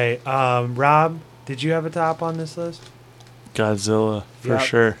 Okay. Rob, did you have a top on this list? Godzilla, for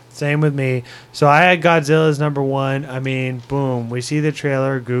sure. Same with me. So I had Godzilla as number one. I mean, boom. We see the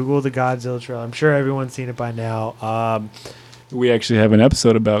trailer. Google the Godzilla trailer. I'm sure everyone's seen it by now. We actually have an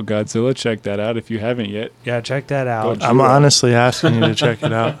episode about Godzilla. Check that out if you haven't yet. Yeah, check that out. I'm honestly asking you to check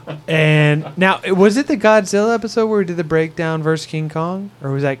it out. And now, was it the Godzilla episode where we did the breakdown versus King Kong?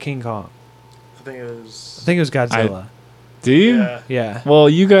 Or was that King Kong? I think it was Godzilla. Do you? Yeah. Well,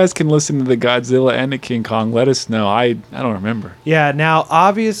 you guys can listen to the Godzilla and the King Kong. Let us know. I don't remember. Yeah. Now,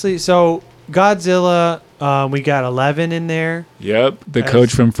 obviously, so Godzilla, we got 11 in there. Yep. The coach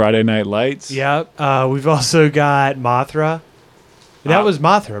from Friday Night Lights. Yep. We've also got Mothra. That was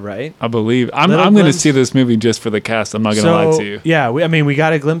Mothra, right? I believe. I'm going to see this movie just for the cast. I'm not going to lie to you. Yeah. We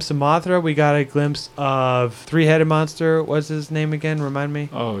got a glimpse of Mothra. We got a glimpse of three-headed monster. What's his name again? Remind me.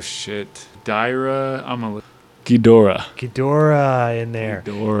 Oh, shit. Ghidorah in there.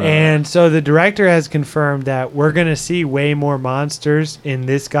 Ghidorah. And so the director has confirmed that we're going to see way more monsters in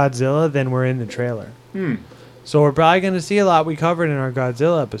this Godzilla than were in the trailer. So we're probably going to see a lot we covered in our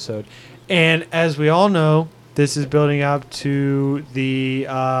Godzilla episode. And as we all know, this is building up to the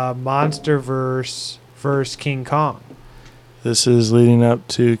Monsterverse versus King Kong. This is leading up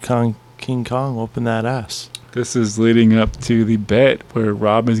to King Kong whooping that ass. This is leading up to the bet where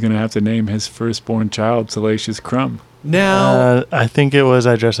Rob is going to have to name his firstborn child Salacious Crumb. Now, I think it was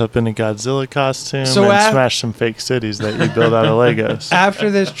I dress up in a Godzilla costume and smash some fake cities that you build out of Legos.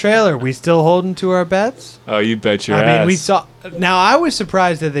 After this trailer, we still holding to our bets? Oh, you bet your ass. I mean, we saw. Now, I was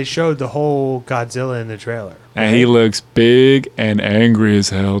surprised that they showed the whole Godzilla in the trailer. And he looks big and angry as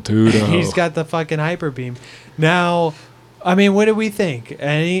hell too, though. He's got the fucking hyper beam. Now, I mean, what do we think?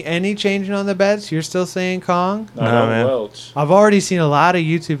 Any changing on the bets? You're still saying Kong? No, man. Welch. I've already seen a lot of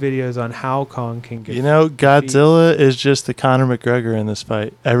YouTube videos on how Kong can get. You know, Godzilla is just the Conor McGregor in this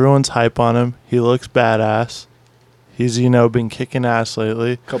fight. Everyone's hype on him. He looks badass. He's, been kicking ass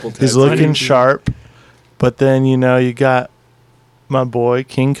lately. He's looking sharp. But then, you got my boy,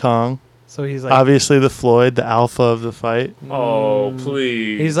 King Kong. So he's like... Obviously the Floyd, the alpha of the fight. Oh,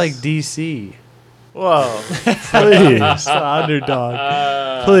 please. He's like DC. Whoa. Please.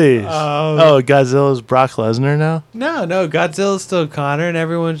 Underdog. Please. Godzilla's Brock Lesnar now? No, Godzilla's still Connor, and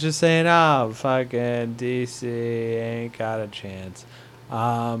everyone's just saying, "Oh, fucking DC ain't got a chance."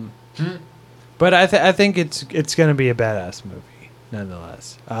 But I think it's gonna be a badass movie,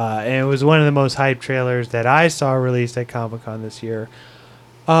 nonetheless. And it was one of the most hyped trailers that I saw released at Comic-Con this year.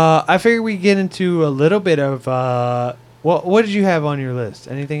 I figured we get into a little bit of what did you have on your list?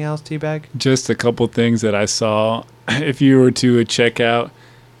 Anything else, Teabag? Just a couple things that I saw. If you were to check out,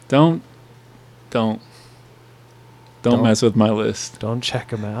 don't mess with my list. Don't check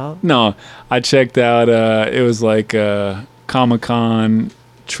them out. No, I checked out. It was like a Comic-Con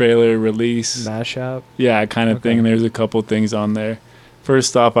trailer release mashup. Yeah, kind of thing. There's a couple things on there.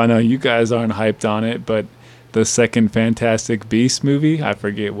 First off, I know you guys aren't hyped on it, but the second Fantastic Beasts movie, I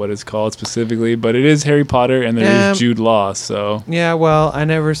forget what it's called specifically, but it is Harry Potter and there is Jude Law, so. Yeah, well, I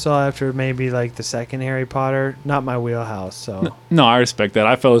never saw after maybe like the second Harry Potter. Not my wheelhouse, so. No, I respect that.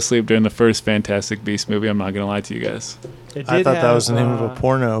 I fell asleep during the first Fantastic Beasts movie. I'm not going to lie to you guys. I thought that was the name of a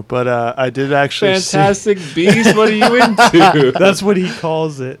porno, but I did actually Fantastic Beasts? What are you into? That's what he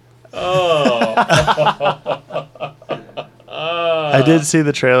calls it. Oh. I did see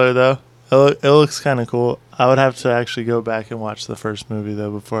the trailer, though. It looks kind of cool. I would have to actually go back and watch the first movie,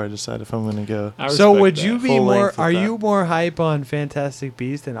 though, before I decide if I'm going to go. So would you be more, are you more hype on Fantastic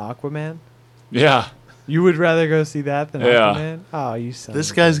Beasts than Aquaman? Yeah. You would rather go see that than Aquaman? Oh, you son.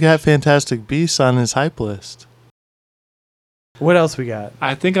 This guy's got Fantastic Beasts on his hype list. What else we got?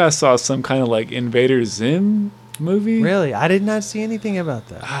 I think I saw some kind of like Invader Zim movie. Really? I did not see anything about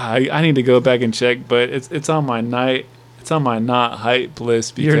that. I need to go back and check, but it's on my it's on my not hype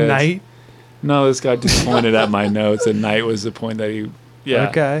list because your night. No, this guy just pointed at my notes, and night was the point that he. Yeah.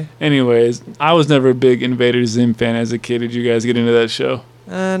 Okay. Anyways, I was never a big Invader Zim fan as a kid. Did you guys get into that show?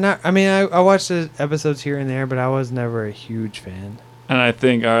 Not. I mean, I watched the episodes here and there, but I was never a huge fan. And I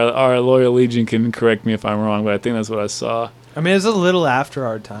think our loyal legion can correct me if I'm wrong, but I think that's what I saw. I mean, it was a little after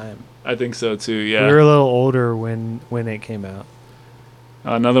our time. I think so too. Yeah. We were a little older when it came out.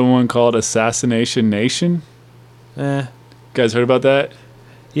 Another one called Assassination Nation. You guys heard about that?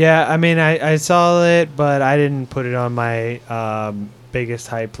 Yeah, I mean, I saw it, but I didn't put it on my biggest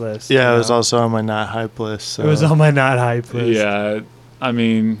hype list. Yeah, it was also on my not hype list. So. It was on my not hype list. Yeah, I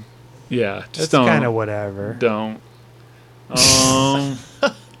mean, yeah, just it's don't. Kind of whatever. Don't. God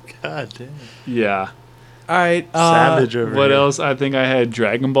damn. Yeah. All right. Savage over What here. else? I think I had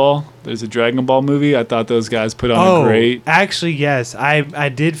Dragon Ball. There's a Dragon Ball movie. I thought those guys put on a great. Actually, yes. I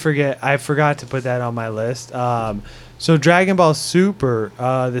did forget. I forgot to put that on my list. So Dragon Ball Super,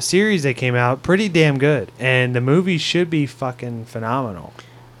 the series that came out, pretty damn good. And the movie should be fucking phenomenal.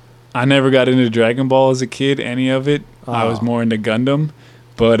 I never got into Dragon Ball as a kid, any of it. I was more into Gundam.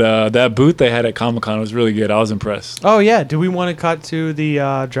 But that booth they had at Comic-Con was really good. I was impressed. Oh, yeah. Do we want to cut to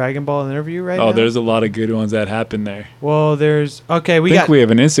the Dragon Ball interview right now? Oh, there's a lot of good ones that happened there. Well, there's... Okay, we have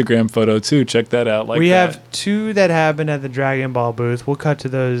an Instagram photo, too. Check that out. We have two that happened at the Dragon Ball booth. We'll cut to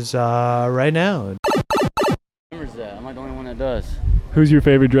those right now. I'm not the only one that does. Who's your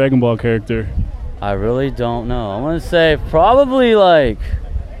favorite Dragon Ball character? I really don't know. I want to say probably like...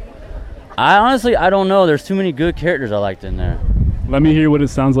 I don't know. There's too many good characters I liked in there. Let me hear what it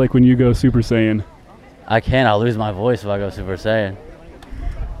sounds like when you go Super Saiyan. I can't. I'll lose my voice if I go Super Saiyan.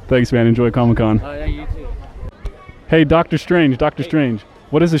 Thanks, man. Enjoy Comic-Con. Oh, yeah, you too. Hey, Dr. Strange. Dr. Strange.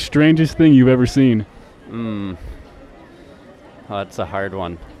 What is the strangest thing you've ever seen? Oh, that's a hard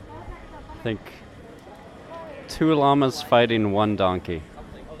one. I think 2 llamas fighting 1 donkey.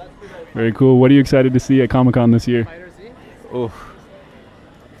 Very cool. What are you excited to see at Comic-Con this year? Ooh.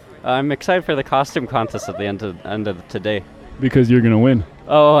 I'm excited for the costume contest at the end of today. Because you're going to win.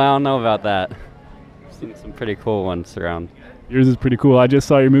 Oh, I don't know about that. I've seen some pretty cool ones around. Yours is pretty cool. I just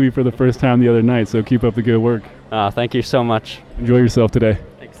saw your movie for the first time the other night, so keep up the good work. Thank you so much. Enjoy yourself today.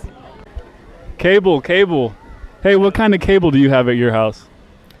 Thanks. Cable. Hey, what kind of cable do you have at your house?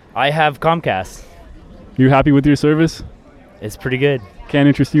 I have Comcast. You happy with your service? It's pretty good. Can't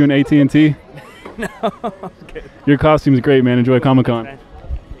interest you in AT&T? No. Okay. Your costume's great, man. Enjoy Comic-Con.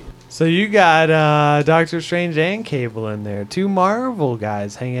 So you got Doctor Strange and Cable in there. 2 Marvel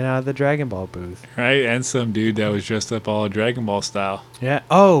guys hanging out at the Dragon Ball booth. Right, and some dude that was dressed up all Dragon Ball style. Yeah.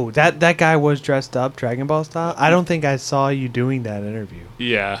 Oh, that guy was dressed up Dragon Ball style? I don't think I saw you doing that interview.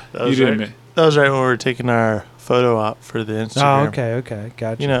 Yeah. That was right when we were taking our photo op for the Instagram. Oh, okay.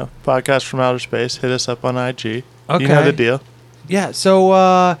 Gotcha. You know, podcast from outer space. Hit us up on IG. Okay. You know the deal. Yeah,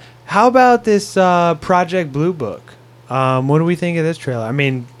 so how about this Project Blue Book? What do we think of this trailer? I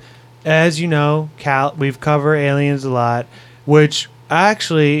mean... As you know, we've covered Aliens a lot, which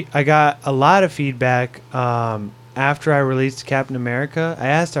Actually, I got a lot of feedback after I released Captain America. I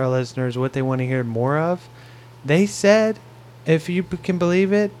asked our listeners what they want to hear more of. They said, if you can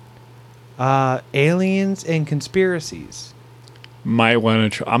believe it, aliens and conspiracies. Might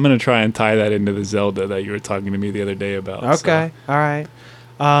want to. I'm gonna try and tie that into the Zelda that you were talking to me the other day about. Okay, all right.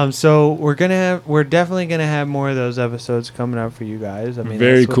 So we're definitely gonna have more of those episodes coming up for you guys. I mean,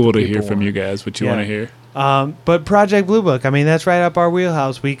 very that's what cool the to hear people from want. you guys what you want to hear. But Project Blue Book, I mean, that's right up our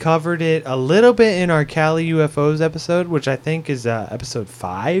wheelhouse. We covered it a little bit in our Cali UFOs episode, which I think is episode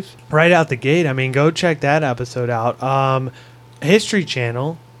 5. Right out the gate. I mean, go check that episode out. History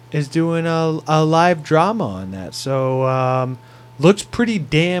Channel is doing a live drama on that. So looks pretty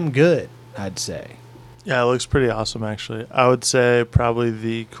damn good, I'd say. Yeah, it looks pretty awesome, actually. I would say probably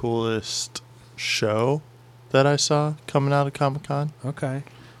the coolest show that I saw coming out of Comic-Con. Okay.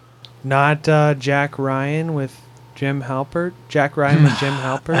 Not Jack Ryan with Jim Halpert? Jack Ryan with Jim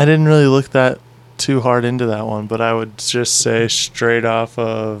Halpert? I didn't really look that too hard into that one, but I would just say straight off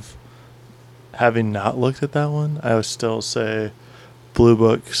of having not looked at that one, I would still say Blue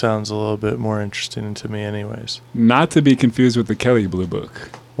Book sounds a little bit more interesting to me anyways. Not to be confused with the Kelly Blue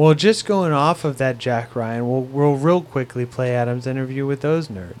Book. Well, just going off of that Jack Ryan, we'll real quickly play Adam's interview with those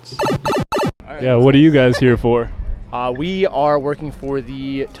nerds. Yeah, what are you guys here for? We are working for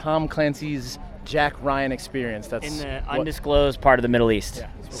the Tom Clancy's Jack Ryan experience. That's in the undisclosed part of the Middle East. Yeah,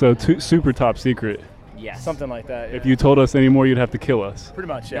 So super top secret. Yes. something like that. Yeah. If you told us any more, you'd have to kill us. Pretty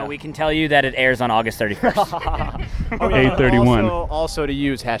much, yeah. No, we can tell you that it airs on August 31st. 8:31. Also to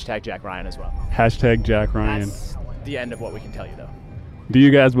use hashtag Jack Ryan as well. Hashtag Jack Ryan. That's the end of what we can tell you, though. Do you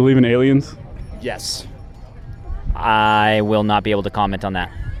guys believe in aliens? Yes. I will not be able to comment on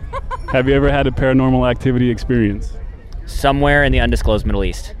that. Have you ever had a paranormal activity experience? Somewhere in the undisclosed Middle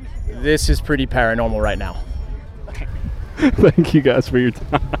East. This is pretty paranormal right now. Thank you guys for your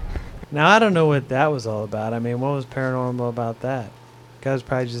time. Now, I don't know what that was all about. I mean, what was paranormal about that? That was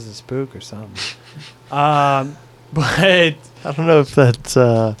probably just a spook or something. But I don't know if that's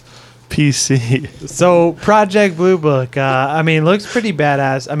PC. So, Project Blue Book, I mean, looks pretty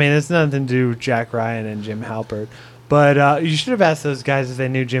badass. I mean, it's nothing to do with Jack Ryan and Jim Halpert. But you should have asked those guys if they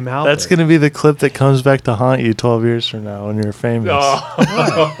knew Jim Halpert. That's going to be the clip that comes back to haunt you 12 years from now when you're famous.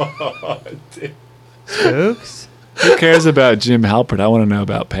 Oh, Spooks? Who cares about Jim Halpert? I want to know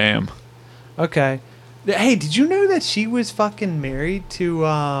about Pam. Okay. Hey, did you know that she was fucking married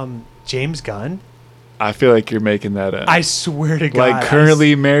to James Gunn? I feel like you're making that up. I swear to God. Like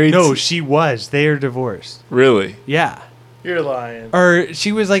currently married? No, she was. They are divorced. Really? Yeah. You're lying. Or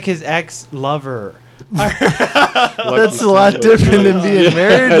she was like his ex-lover. That's a lot different than being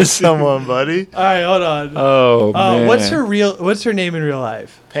married to someone, buddy. All right, hold on. Oh, man. What's her name in real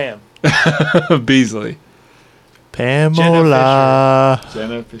life? Pam. Beasley. Pamela.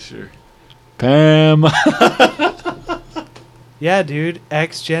 Jenna Fisher. Pam. Yeah, dude.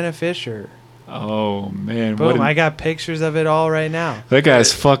 Ex Jenna Fisher. Oh, man. Boom, I got pictures of it all right now. That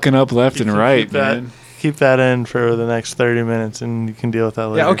guy's fucking up left and right, man. Keep that in for the next 30 minutes, and you can deal with that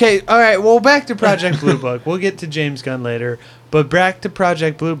later. Yeah, okay. All right. Well, back to Project Blue Book. We'll get to James Gunn later. But back to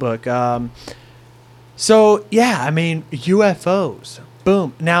Project Blue Book. So, yeah, I mean, UFOs.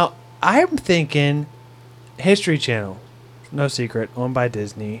 Boom. Now, I'm thinking History Channel. No secret. Owned by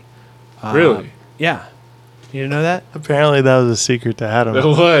Disney. Really? Yeah. You didn't know that? Apparently, that was a secret to Adam. It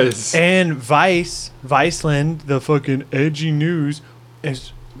was. And Viceland, the fucking edgy news,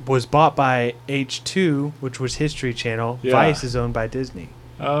 was bought by H2, which was History Channel. Yeah. Vice is owned by Disney.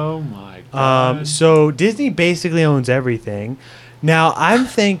 Oh, my God. So Disney basically owns everything. Now, I'm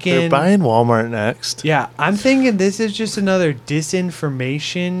thinking... They're buying Walmart next. Yeah, I'm thinking this is just another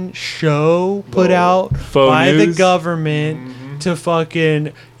disinformation show put out by the government to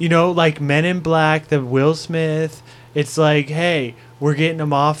fucking, like Men in Black, the Will Smith. It's like, hey, we're getting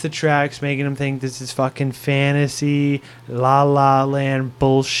them off the tracks, making them think this is fucking fantasy, La La Land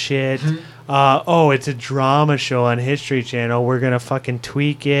bullshit. It's a drama show on History Channel. We're going to fucking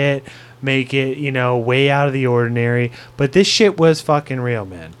tweak it, make it, way out of the ordinary. But this shit was fucking real,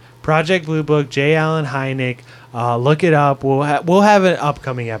 man. Project Blue Book, J. Allen Hynek. Look it up. We'll have an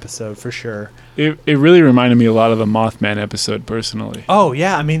upcoming episode for sure. It really reminded me a lot of the Mothman episode, personally. Oh,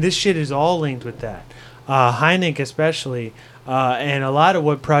 yeah. I mean, this shit is all linked with that. Hynek especially, and a lot of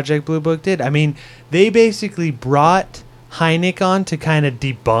what Project Blue Book did. I mean, they basically brought Hynek on to kind of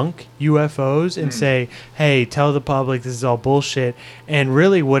debunk UFOs and say, hey, tell the public this is all bullshit. And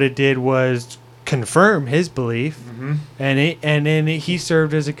really what it did was confirm his belief. And then he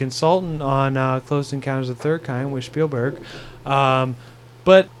served as a consultant on Close Encounters of the Third Kind with Spielberg.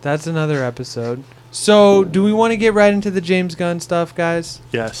 But that's another episode. So, do we want to get right into the James Gunn stuff, guys?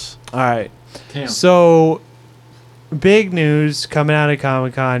 Yes. All right. Damn. So, big news coming out of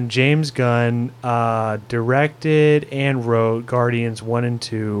Comic-Con. James Gunn directed and wrote Guardians 1 and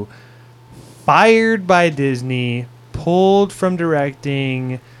 2. Fired by Disney. Pulled from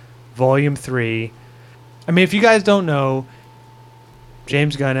directing Volume 3. I mean, if you guys don't know,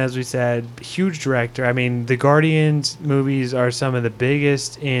 James Gunn, as we said, huge director. I mean, the Guardians movies are some of the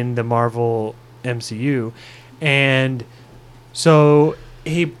biggest in the Marvel MCU. And so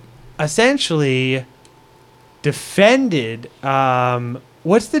he essentially defended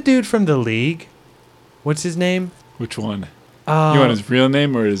what's the dude from the League? What's his name? Which one? You want his real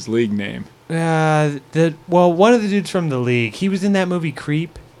name or his league name? One of the dudes from the League. He was in that movie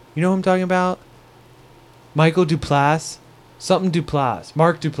Creep. You know who I'm talking about? Michael Duplass.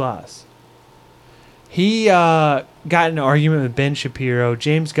 Mark Duplass. He got in an argument with Ben Shapiro.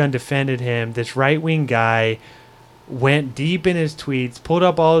 James Gunn defended him. This right-wing guy went deep in his tweets, pulled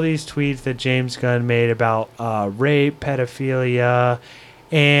up all these tweets that James Gunn made about rape, pedophilia,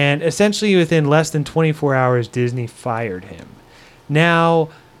 and essentially within less than 24 hours, Disney fired him. Now,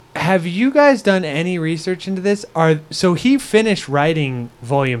 have you guys done any research into this? So he finished writing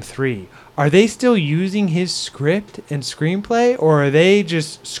Volume 3. Are they still using his script and screenplay, or are they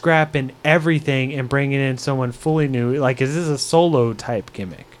just scrapping everything and bringing in someone fully new? Like, is this a solo type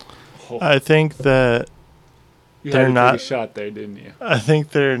gimmick? I think that You they're had to not. take a shot there, didn't you? I think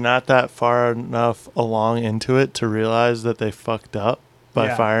they're not that far enough along into it to realize that they fucked up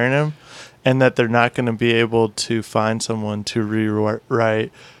by firing him, and that they're not going to be able to find someone to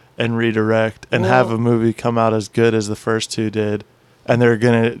rewrite and redirect and have a movie come out as good as the first two did. And they're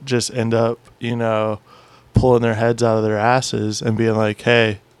going to just end up, pulling their heads out of their asses and being like,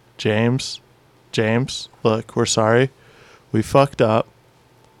 hey, James, look, we're sorry. We fucked up.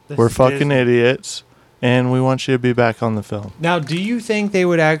 We're fucking idiots. And we want you to be back on the film. Now, do you think they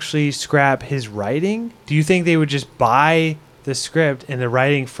would actually scrap his writing? Do you think they would just buy the script and the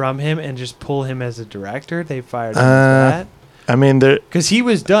writing from him and just pull him as a director? They fired him for that? I mean, because he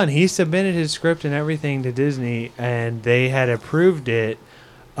was done. He submitted his script and everything to Disney, and they had approved it.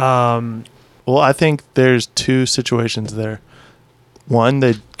 Well, I think there's two situations there. One,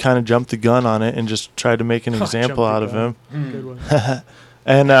 they kind of jumped the gun on it and just tried to make an example out of him. Good one.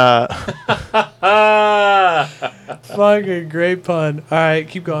 And fucking great pun. All right,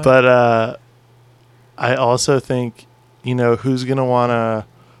 keep going. But I also think, who's gonna wanna?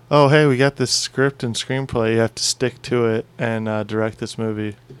 Oh, hey, we got this script and screenplay. You have to stick to it and direct this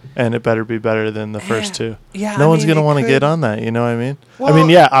movie, and it better be better than the first two. Yeah, no one's gonna want to get on that. You know what I mean? Well, I mean,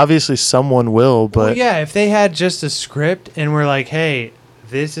 yeah, obviously someone will, but if they had just a script and we're like, hey,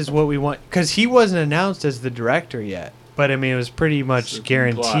 this is what we want, because he wasn't announced as the director yet. But I mean, it was pretty much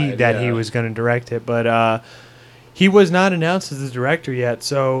guaranteed that he was going to direct it. But he was not announced as the director yet.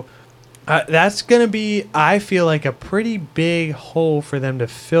 So that's going to be, I feel like, a pretty big hole for them to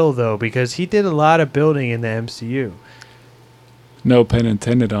fill, though, because he did a lot of building in the MCU. No pun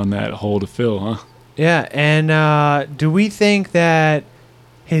intended on that hole to fill, huh? Yeah, and do we think that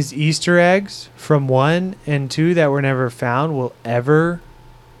his Easter eggs from 1 and 2 that were never found will ever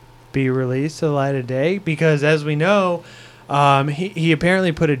be released to the light of day? Because as we know, he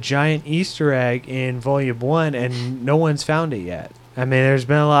apparently put a giant Easter egg in Volume 1 and no one's found it yet. I mean, there's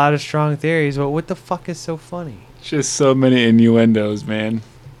been a lot of strong theories, but what the fuck is so funny? Just so many innuendos, man.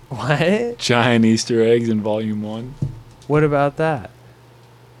 What? Giant Easter eggs in Volume 1. What about that?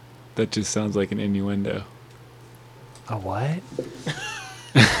 That just sounds like an innuendo. A what?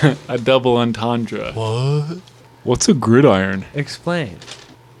 A double entendre. What? What's a gridiron? Explain.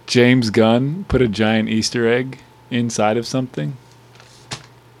 James Gunn put a giant Easter egg inside of something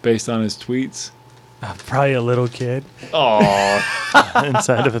based on his tweets. Probably a little kid. Oh,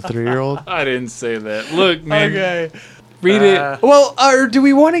 inside of a 3-year-old? I didn't say that. Look, man. Okay. Read it. Well, or do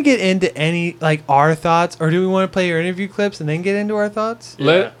we want to get into any, like, our thoughts, or do we want to play your interview clips and then get into our thoughts?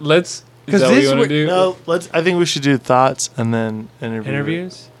 Let's. Is that what you want to do? No, I think we should do thoughts and then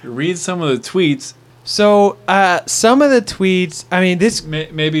interviews. Read some of the tweets. So, some of the tweets, I mean, this...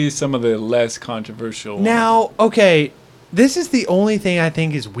 Maybe some of the less controversial Now, okay, this is the only thing I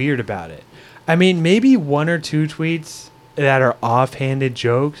think is weird about it. I mean, maybe 1 or 2 tweets that are offhanded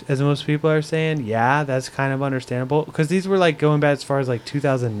jokes, as most people are saying. Yeah, that's kind of understandable. Because these were, like, going back as far as, like,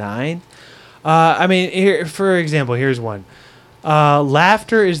 2009. I mean, here, for example, here's one.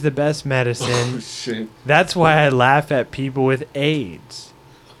 Laughter is the best medicine. Oh, shit. That's why I laugh at people with AIDS.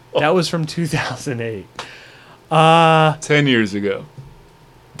 That was from 2008. 10 years ago.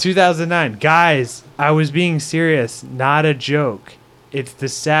 2009. Guys, I was being serious, not a joke. It's the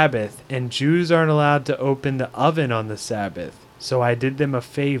Sabbath, and Jews aren't allowed to open the oven on the Sabbath, so I did them a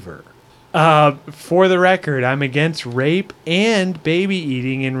favor. For the record, I'm against rape and baby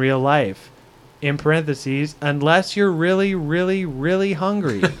eating in real life. In parentheses, unless you're really, really, really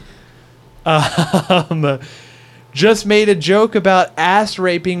hungry. Just made a joke about ass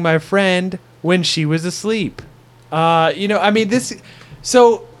raping my friend when she was asleep. So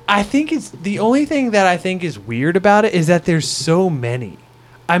I think it's the only thing that I think is weird about it is that there's so many.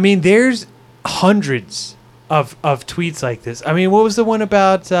 I mean, there's hundreds of tweets like this. I mean, what was the one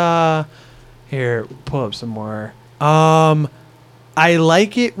about, here, pull up some more. I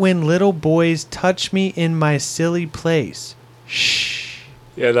like it when little boys touch me in my silly place. Shh.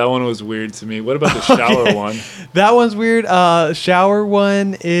 Yeah, that one was weird to me. What about the shower one? That one's weird. Shower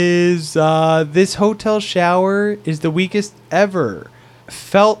one is this hotel shower is the weakest ever.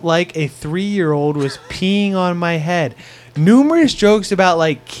 Felt like a 3-year-old was peeing on my head. Numerous jokes about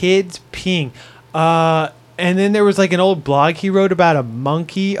like kids peeing. And then there was like an old blog he wrote about a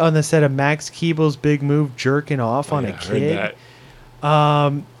monkey on the set of Max Keeble's Big Move jerking off on a kid. I heard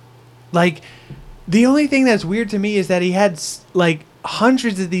that. Like the only thing that's weird to me is that he had like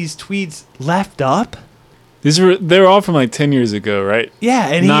hundreds of these tweets left up. They're all from like 10 years ago, right? Yeah,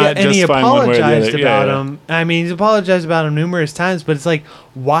 and he apologized about them. I mean, he's apologized about them numerous times, but it's like,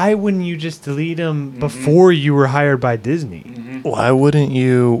 why wouldn't you just delete them before you were hired by Disney? Why wouldn't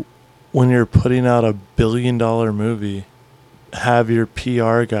you, when you're putting out a $1 billion movie, have your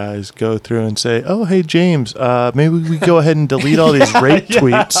PR guys go through and say, "Oh, hey James, maybe we go ahead and delete all these rape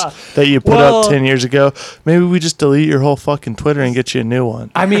tweets that you put up 10 years ago. Maybe we just delete your whole fucking Twitter and get you a new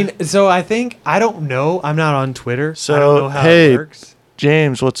one." I mean, so I don't know. I'm not on Twitter. So I don't know how hey, it works.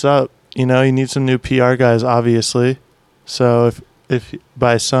 James, what's up? You need some new PR guys, obviously. So if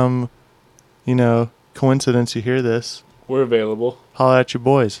by some, coincidence you hear this, we're available. Holla at your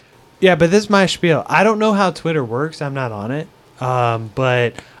boys. Yeah, but this is my spiel. I don't know how Twitter works. I'm not on it.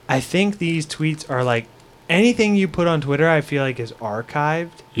 But I think these tweets are like anything you put on Twitter, I feel like is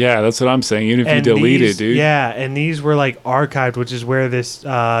archived. Yeah, that's what I'm saying. Even if you delete it, dude. Yeah, and these were like archived, which is where this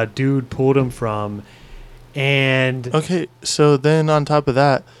dude pulled them from. And okay, so then on top of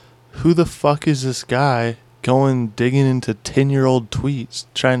that, who the fuck is this guy digging into 10-year-old tweets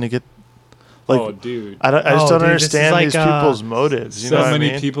trying to get? Oh, dude. I just don't understand these people's motives. So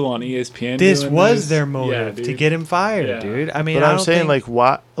many people on ESPN. This was their motive to get him fired, dude. I mean, but I'm saying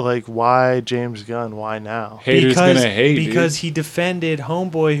why James Gunn? Why now? Haters gonna hate, because he defended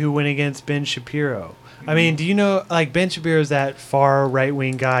Homeboy who went against Ben Shapiro. I mean, do you know like Ben Shapiro's that far right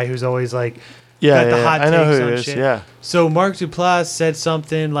wing guy who's always like got the hot takes on shit. Yeah. So Mark Duplass said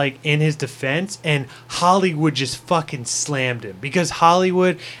something like in his defense, and Hollywood just fucking slammed him because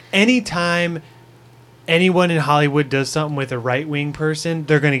Hollywood, anytime anyone in Hollywood does something with a right wing person,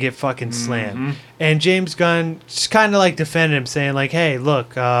 they're gonna get fucking slammed. And James Gunn just kind of like defended him, saying like, "Hey,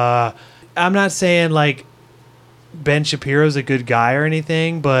 look, I'm not saying like Ben Shapiro's a good guy or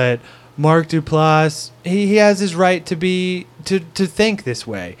anything, but Mark Duplass, he has his right to be to think this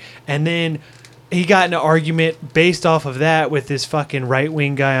way." And then he got in an argument based off of that with this fucking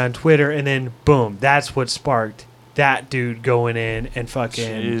right-wing guy on Twitter, and then boom, that's what sparked that dude going in and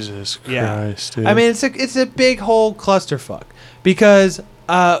fucking Jesus Christ, dude. I mean, it's a big whole clusterfuck because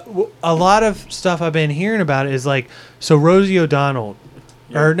a lot of stuff I've been hearing about is like, so Rosie O'Donnell,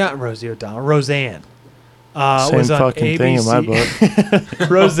 or not Rosie O'Donnell, Roseanne was on fucking ABC. thing in my book.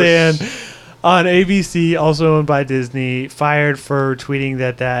 Roseanne on ABC, also owned by Disney, fired for tweeting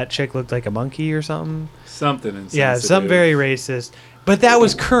that chick looked like a monkey or something. Something insensitive. Yeah, something very racist. But that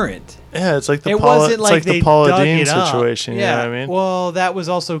was current. Yeah, it's like the they Paula dug Dean it up. situation. Yeah, You know what I mean? Well, that was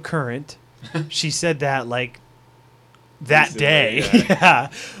also current. She said that like that day. Yeah. Yeah.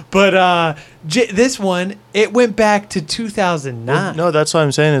 But this one, it went back to 2009. Well, no, that's what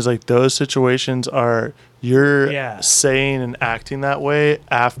I'm saying is like those situations are you're saying and acting that way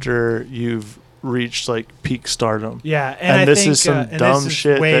after you've reached like peak stardom. Yeah, and I this think, is some and dumb this is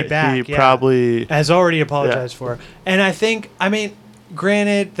shit way that back, he probably has already apologized for. And I think, I mean,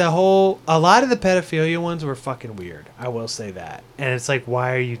 granted, a lot of the pedophilia ones were fucking weird. I will say that. And it's like,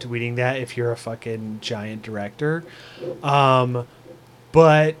 why are you tweeting that if you're a fucking giant director?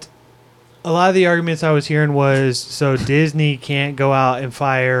 But a lot of the arguments I was hearing was, so Disney can't go out and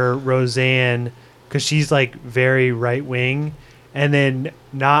fire Roseanne because she's like very right wing, and then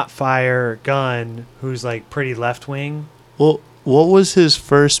not fire Gunn, who's like pretty left wing. Well, what was his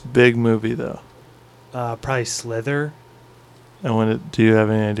first big movie though? Probably Slither. And do you have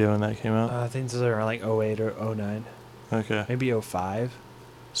any idea when that came out? I think those are like 08 or 09. Okay. Maybe 05.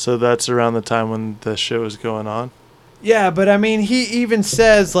 So that's around the time when the shit was going on? Yeah, but I mean, he even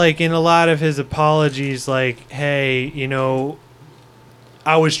says, like, in a lot of his apologies, like, hey,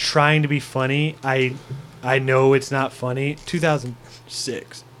 I was trying to be funny. I know it's not funny.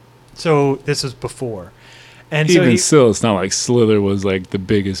 2006. So this was before. And Even still, it's not like Slither was like the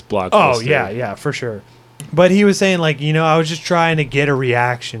biggest blockbuster. Oh, yeah, for sure. But he was saying, like, I was just trying to get a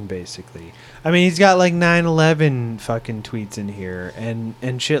reaction, basically. I mean, he's got like 9/11 fucking tweets in here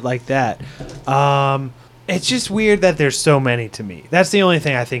and shit like that. It's just weird that there's so many to me. That's the only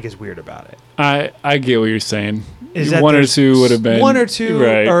thing I think is weird about it. I get what you're saying. Is that one or two would have been one or two,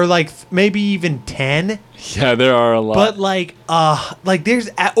 right. or like maybe even 10. Yeah, there are a lot. But like there's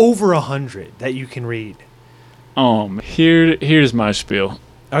over 100 that you can read. Here's my spiel.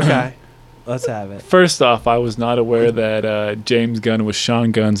 Okay, let's have it. First off, I was not aware that James Gunn was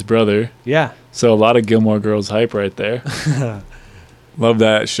Sean Gunn's brother. Yeah. So a lot of Gilmore Girls hype right there. Love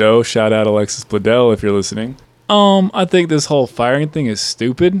that show. Shout out Alexis Bledel if you're listening. I think this whole firing thing is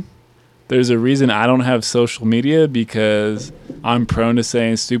stupid. There's a reason I don't have social media because I'm prone to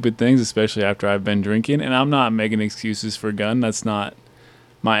saying stupid things, especially after I've been drinking. And I'm not making excuses for Gunn. That's not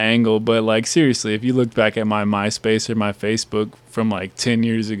my angle. But like seriously, if you look back at my MySpace or my Facebook from like 10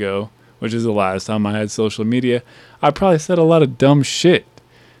 years ago, which is the last time I had social media, I probably said a lot of dumb shit.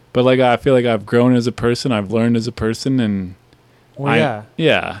 But like I feel like I've grown as a person. I've learned as a person, and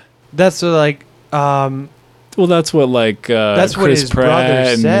yeah. That's what, like, well, that's what like that's what Chris his Pratt brother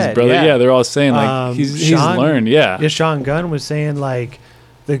and said. his brother. Yeah, they're all saying like he's learned. Yeah, Sean Gunn was saying like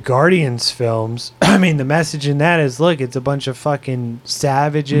the Guardians films. I mean, the message in that is, look, it's a bunch of fucking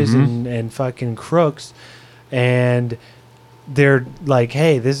savages and fucking crooks, and they're like,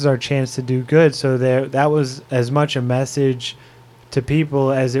 hey, this is our chance to do good. So that was as much a message to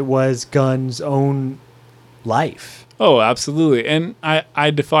people as it was Gunn's own life. Oh, absolutely. And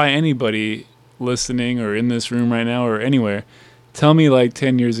I defy anybody listening or in this room right now or anywhere, tell me like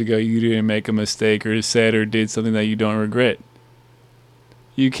 10 years ago you didn't make a mistake or said or did something that you don't regret.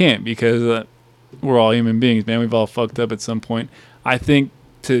 You can't, because we're all human beings, man. We've all fucked up at some point. I think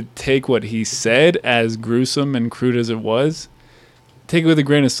to take what he said, as gruesome and crude as it was, take it with a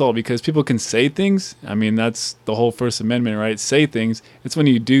grain of salt, because people can say things. I mean, that's the whole First Amendment, right? Say things. It's when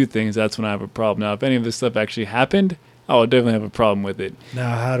you do things, that's when I have a problem. Now, if any of this stuff actually happened, I'll definitely have a problem with it.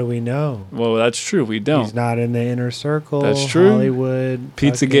 Now, how do we know? Well, that's true. We don't. He's not in the inner circle. That's true. Hollywood.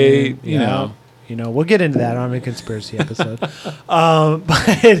 Pizzagate, fucking, you know. We'll get into that on a conspiracy episode. But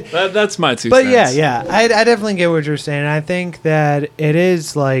that's my 2 But cents. yeah, I definitely get what you're saying. I think that it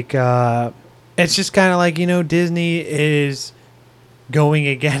is like, it's just kind of like, Disney is going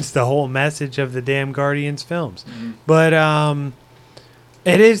against the whole message of the damn Guardians films. But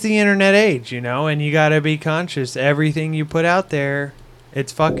it is the internet age, and you got to be conscious. Everything you put out there,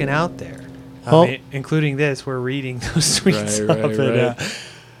 it's fucking out there. Well, I mean, including this, we're reading those tweets up. Right.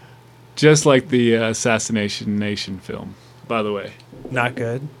 Just like the Assassination Nation film, by the way. Not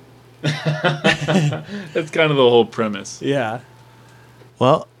good. That's kind of the whole premise. Yeah.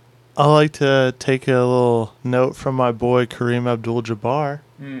 Well, I like to take a little note from my boy Kareem Abdul-Jabbar.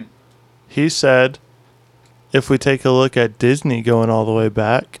 He said, if we take a look at Disney going all the way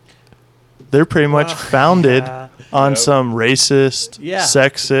back, they're pretty much founded on some racist,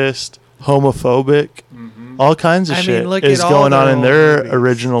 sexist, homophobic, all kinds of shit is going on in their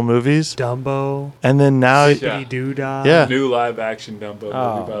original movies. Dumbo. And then now... Doodah. New live action Dumbo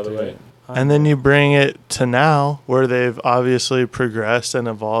movie, by the way. And then you bring it to now, where they've obviously progressed and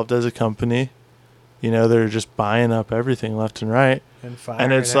evolved as a company. They're just buying up everything left and right.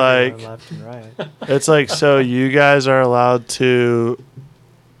 And it's like, left and right. it's like, so you guys are allowed to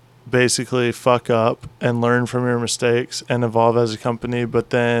basically fuck up and learn from your mistakes and evolve as a company,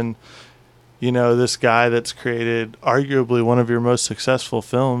 but then, this guy that's created arguably one of your most successful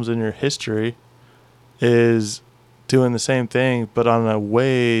films in your history is doing the same thing, but on a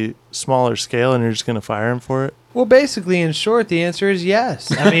way smaller scale, and you're just going to fire him for it? Well, basically, in short, the answer is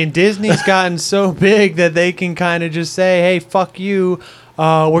yes. I mean, Disney's gotten so big that they can kind of just say, hey, fuck you.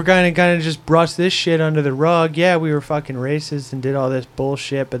 We're going to kind of just brush this shit under the rug. Yeah, we were fucking racist and did all this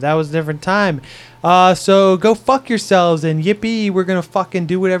bullshit, but that was a different time. So go fuck yourselves, and yippee, we're going to fucking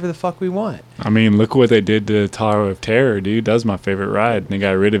do whatever the fuck we want. I mean, look what they did to Tower of Terror, dude. That was my favorite ride, and they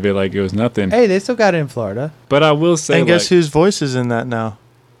got rid of it like it was nothing. Hey, they still got it in Florida. But I will say, and guess whose voice is in that now?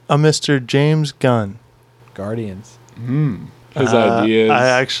 A Mr. James Gunn. Guardians. His ideas. I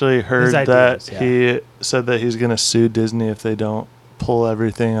actually heard that he said that he's going to sue Disney if they don't pull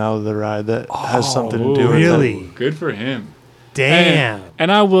everything out of the ride that has something to do with it. Really? Good for him. Damn. And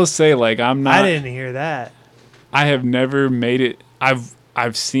I will say, like, I'm not... I didn't hear that. I have never made it... I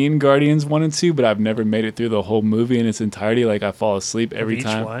I've seen Guardians 1 and 2, but I've never made it through the whole movie in its entirety. Like, I fall asleep every each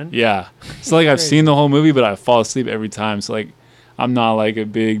time. one? Yeah. So, like, I've seen the whole movie, but I fall asleep every time. So, like, I'm not, like, a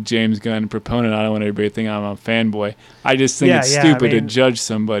big James Gunn proponent. I don't want everybody to think I'm a fanboy. I just think it's stupid to judge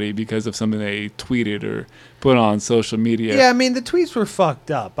somebody because of something they tweeted or put on social media. Yeah, I mean, the tweets were fucked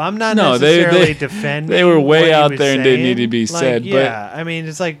up. I'm not necessarily defending. They were way what out he was there and didn't need to be saying. said. Yeah, but I mean,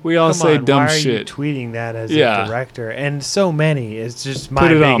 it's like, we all come say on, dumb why shit. are you tweeting that as a director? And so many. It's just my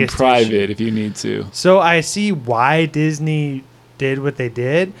put it on biggest private issue. if you need to. So I see why Disney did what they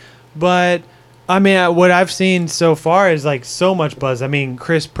did, but I mean, what I've seen so far is like so much buzz. I mean,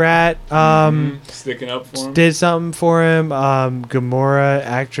 Chris Pratt sticking up for him. did something for him. Gamora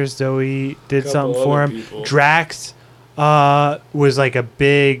actress Zoe did something for him. People. Drax was like a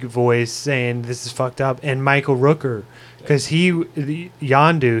big voice saying this is fucked up, and Michael Rooker, because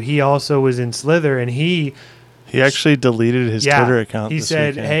Yondu, he also was in Slither, and he actually deleted his Twitter account. He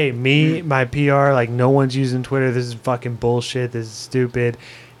said, weekend. "Hey, my PR, like no one's using Twitter. This is fucking bullshit. This is stupid."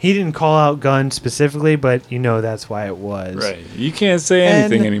 He didn't call out Gunn specifically, but that's why it was. Right. You can't say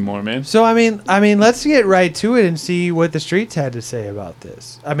anything anymore, man. So I mean, let's get right to it and see what the streets had to say about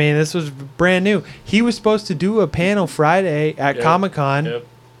this. I mean, this was brand new. He was supposed to do a panel Friday at Comic-Con,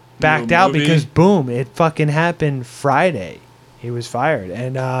 backed out because boom, it fucking happened Friday. He was fired,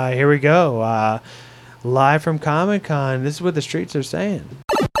 and here we go, live from Comic-Con. This is what the streets are saying.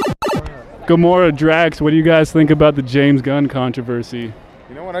 Gamora, Drax, what do you guys think about the James Gunn controversy?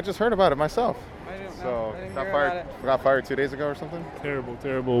 You know what? I just heard about it myself. So got fired 2 days ago or something. Terrible,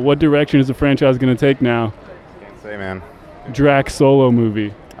 terrible. What direction is the franchise going to take now? Can't say, man. Drax solo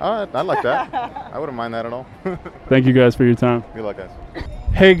movie. I like that. I wouldn't mind that at all. Thank you guys for your time. Good luck, guys.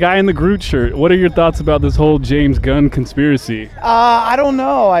 Hey, guy in the Groot shirt, what are your thoughts about this whole James Gunn conspiracy? I don't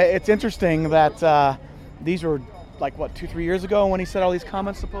know. It's interesting that these were like, 2-3 years ago when he said all these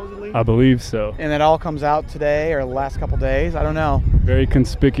comments supposedly? I believe so. And it all comes out today or the last couple days. I don't know. Very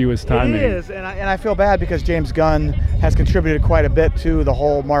conspicuous timing. It is, and I feel bad because James Gunn has contributed quite a bit to the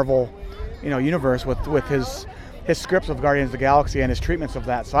whole Marvel, universe with his scripts of Guardians of the Galaxy and his treatments of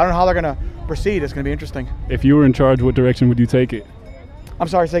that. So I don't know how they're going to proceed. It's going to be interesting. If you were in charge, what direction would you take it? I'm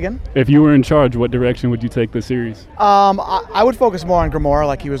sorry, say again? If you were in charge, what direction would you take the series? I would focus more on Gamora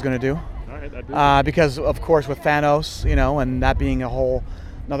like he was going to do. Because, of course, with Thanos, and that being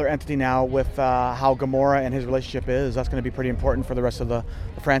another entity now with how Gamora and his relationship is, that's going to be pretty important for the rest of the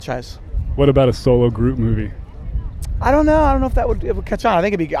franchise. What about a solo Groot movie? I don't know. I don't know if it would catch on. I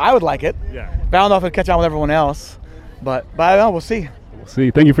think I would like it. Yeah. But I don't know if it would catch on with everyone else. But I don't know. We'll see. We'll see.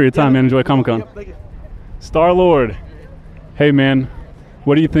 Thank you for your time, man. Enjoy Comic-Con. Yep, thank you. Star-Lord. Hey, man.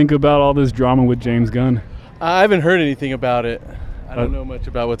 What do you think about all this drama with James Gunn? I haven't heard anything about it. I don't know much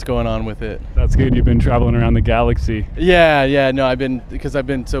about what's going on with it. That's good. You've been traveling around the galaxy. Yeah. No, because I've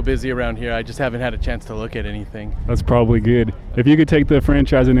been so busy around here. I just haven't had a chance to look at anything. That's probably good. If you could take the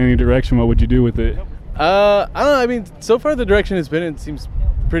franchise in any direction, what would you do with it? I don't know. I mean, so far the direction it's been, it seems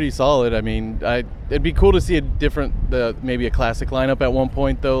pretty solid. I mean, it'd be cool to see a different, maybe a classic lineup at one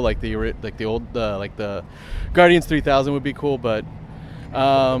point though, like the old, like the Guardians 3000 would be cool. But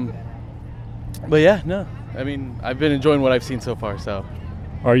yeah, no. I mean, I've been enjoying what I've seen so far. So,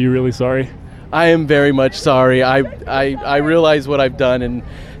 are you really sorry? I am very much sorry. I realize what I've done, and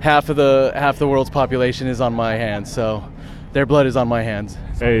half the world's population is on my hands. So, their blood is on my hands.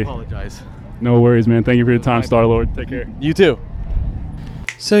 So I apologize. No worries, man. Thank you for your time, Star-Lord. Take care. You too.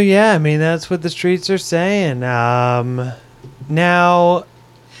 So yeah, I mean that's what the streets are saying. Now,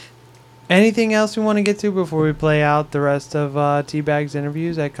 anything else we want to get to before we play out the rest of Teabag's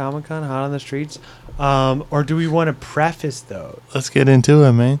interviews at Comic-Con, Hot on the Streets? Or do we want to preface those? Let's get into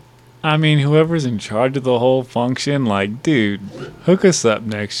it, man. I mean, whoever's in charge of the whole function, like, dude, hook us up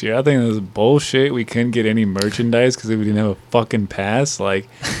next year. I think this is bullshit. We couldn't get any merchandise because we didn't have a fucking pass. Like,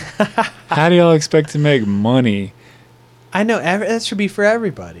 how do y'all expect to make money? I know, that should be for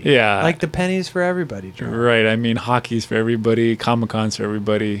everybody. Yeah. Like the pennies for everybody, John. Right. I mean, hockey's for everybody. Comic-Con's for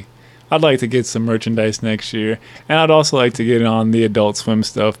everybody. I'd like to get some merchandise next year. And I'd also like to get on the Adult Swim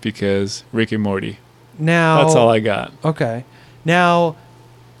stuff because Rick and Morty. Now, that's all I got. Okay. Now,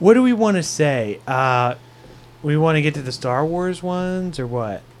 what do we want to say? We want to get to the Star Wars ones or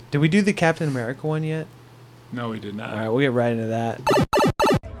what? Did we do the Captain America one yet? No, we did not. All right, we'll get right into that.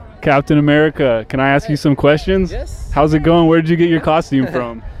 Captain America, can I ask you some questions? Yes. How's it going? Where did you get your costume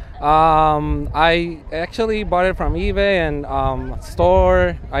from? I actually bought it from eBay and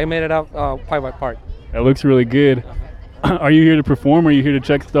store. I made it up part by part. It looks really good. Are you here to perform or are you here to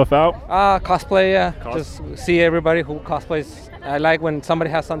check stuff out? Cosplay, yeah. Just see everybody who cosplays. I like when somebody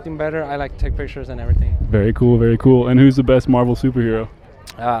has something better. I like to take pictures and everything. Very cool, very cool. And who's the best Marvel superhero?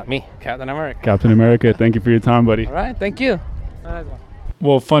 Me, Captain America. Captain America, thank you for your time, buddy. All right, thank you.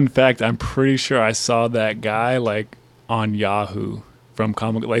 Well, fun fact, I'm pretty sure I saw that guy like on Yahoo from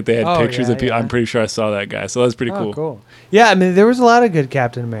comic. Like they had pictures of people. I'm pretty sure I saw that guy. So that's pretty cool. Cool. Yeah, I mean, there was a lot of good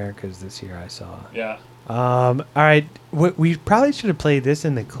Captain Americas this year I saw. Yeah. All right, we probably should have played this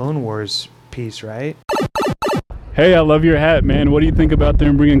in the Clone Wars piece, right? Hey, I love your hat, man. What do you think about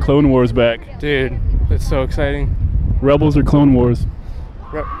them bringing Clone Wars back? Dude, it's so exciting. Rebels or Clone Wars?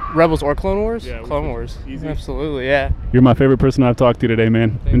 Rebels or Clone Wars? Yeah, Clone Wars. Easy. Absolutely, yeah. You're my favorite person I've talked to today,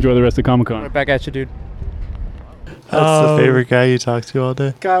 man. Enjoy the rest of Comic-Con. Right back at you, dude. That's the favorite guy you talked to all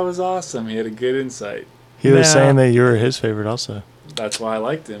day? Guy was awesome. He had a good insight. He was saying that you were his favorite also. That's why I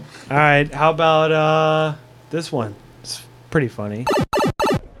liked him. All right, how about this one? It's pretty funny.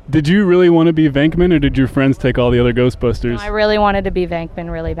 Did you really want to be Venkman, or did your friends take all the other Ghostbusters? I really wanted to be Venkman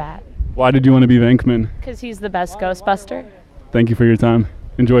really bad. Why did you want to be Venkman? Because he's the best Ghostbuster. Thank you for your time.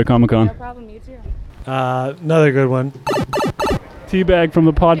 Enjoy Comic-Con. No problem, you too. Another good one. Teabag from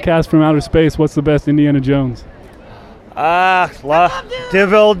the podcast from outer space. What's the best Indiana Jones?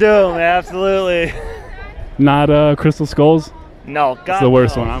 Devil Doom, absolutely. Not Crystal Skulls? No, God. It's the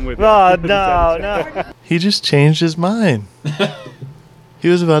worst no. one. I'm with you. Oh, no. He just changed his mind. He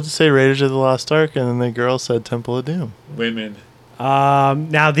was about to say Raiders of the Lost Ark, and then the girl said Temple of Doom. Women.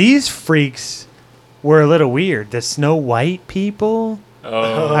 Now these freaks were a little weird. The Snow White people.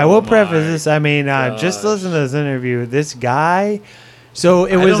 Oh, I will preface this. I mean, just listen to this interview. This guy. So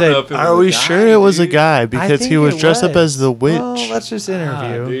it was a. Are we sure it was a guy? Because he was dressed up as the witch. Well, let's just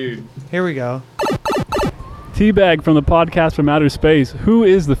interview. Dude. Here we go. Teabag from the podcast from outer space. Who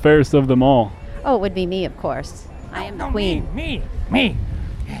is the fairest of them all? Oh, it would be me, of course. I am the queen. Me.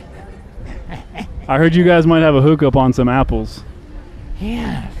 I heard you guys might have a hookup on some apples.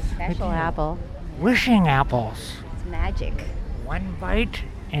 Yes. Special apple. Wishing apples. It's magic. One bite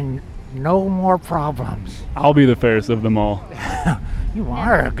and no more problems. I'll be the fairest of them all. You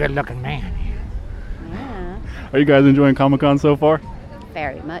are a good-looking man. Yeah. Are you guys enjoying Comic-Con so far?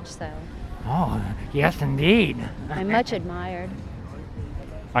 Very much so. Oh, yes, indeed. I'm much admired.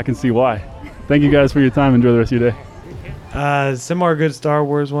 I can see why. Thank you guys for your time. Enjoy the rest of your day. Some more good Star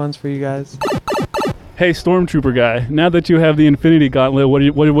Wars ones for you guys. Hey, Stormtrooper guy. Now that you have the Infinity Gauntlet,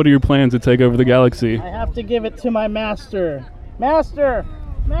 what are your plans to take over the galaxy? I have to give it to my master. Master!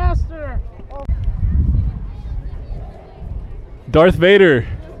 Oh. Darth Vader.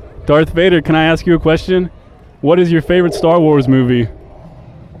 Darth Vader, can I ask you a question? What is your favorite Star Wars movie?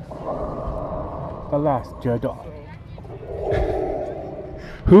 The Last Jedi.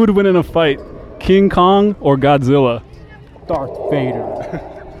 Who would win in a fight, King Kong or Godzilla? Darth Vader.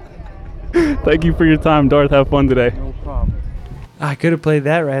 Thank you for your time, Darth. Have fun today. No problem. I could have played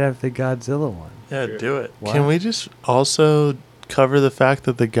that right after the Godzilla one. Yeah, do it. Wow. Can we just also cover the fact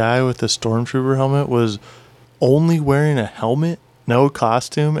that the guy with the Stormtrooper helmet was only wearing a helmet, no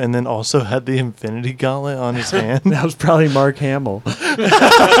costume, and then also had the Infinity Gauntlet on his hand? That was probably Mark Hamill.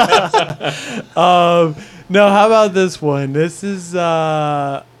 No, how about this one? This was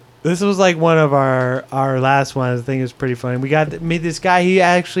like one of our last ones. I think it's pretty funny. We made this guy. He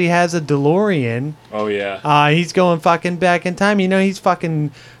actually has a DeLorean. Oh yeah. He's going fucking back in time. You know, he's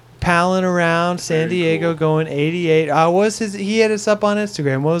fucking palling around San Diego, going 88. He hit us up on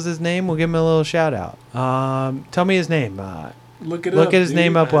Instagram. What was his name? We'll give him a little shout out. Tell me his name. Look at his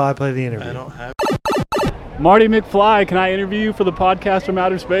name up while I play the interview. I don't have. Marty McFly, can I interview you for the podcast from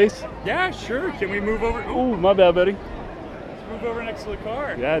outer space? Yeah, sure. Can we move over? Oh, my bad, buddy. Let's move over next to the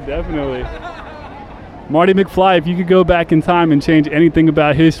car. Yeah, definitely. Marty McFly, if you could go back in time and change anything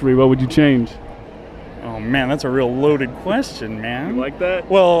about history, what would you change? Oh, man, that's a real loaded question, man. You like that?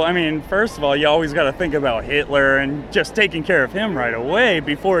 Well, I mean, first of all, you always got to think about Hitler and just taking care of him right away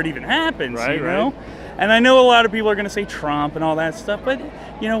before it even happens, right, you know? And I know a lot of people are going to say Trump and all that stuff, but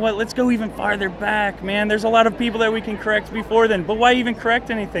you know what? Let's go even farther back, man. There's a lot of people that we can correct before then, but why even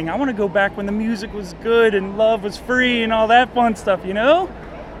correct anything? I want to go back when the music was good and love was free and all that fun stuff, you know?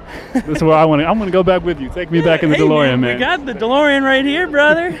 This is where I'm going to go back with you. Take me back in the DeLorean, man. We got the DeLorean right here,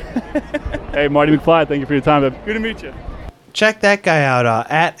 brother. Hey, Marty McFly, thank you for your time. Good to meet you. Check that guy out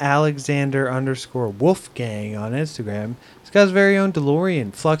at Alexander_Wolfgang on Instagram. This guy's very own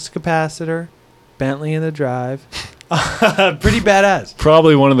DeLorean, flux capacitor, Bentley in the drive. Pretty badass.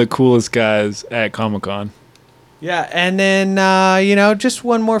 Probably one of the coolest guys at Comic-Con. Yeah, and then, just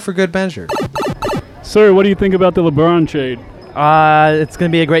one more for good measure. Sir, what do you think about the LeBron trade? It's going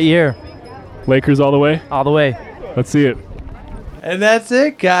to be a great year. Lakers all the way? All the way. Let's see it. And that's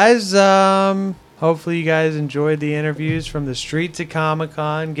it, guys. Hopefully you guys enjoyed the interviews from the streets of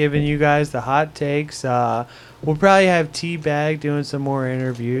Comic-Con, giving you guys the hot takes. we'll probably have T-Bag doing some more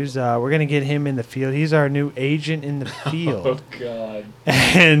interviews. We're going to get him in the field. He's our new agent in the field. Oh, God.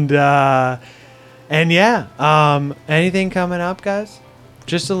 And yeah, anything coming up, guys?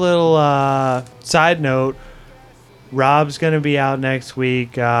 Just a little side note. Rob's going to be out next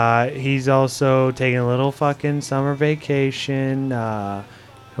week. He's also taking a little fucking summer vacation.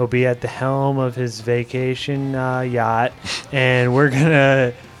 He'll be at the helm of his vacation yacht. And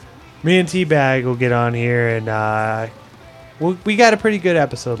me and T-Bag will get on here and we got a pretty good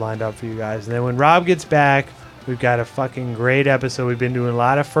episode lined up for you guys. And then when Rob gets back, we've got a fucking great episode. We've been doing a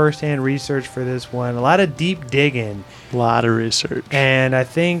lot of first-hand research for this one, a lot of deep digging. A lot of research. And I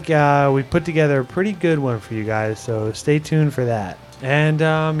think we put together a pretty good one for you guys, so stay tuned for that. And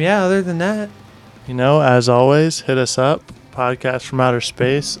yeah, other than that, as always, hit us up, Podcast from Outer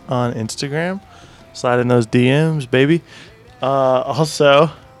Space on Instagram. Slide in those DMs, baby. Also,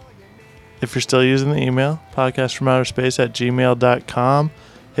 if you're still using the email, podcastfromouterspace@gmail.com,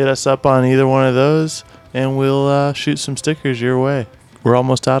 hit us up on either one of those, and we'll shoot some stickers your way. We're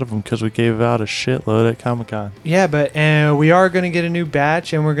almost out of them because we gave out a shitload at Comic-Con. Yeah, but we are going to get a new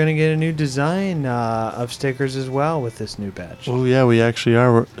batch, and we're going to get a new design of stickers as well with this new batch. Oh, yeah, we actually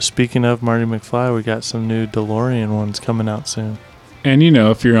are. Speaking of Marty McFly, we got some new DeLorean ones coming out soon. And,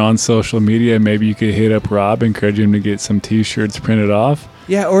 if you're on social media, maybe you could hit up Rob, encourage him to get some T-shirts printed off.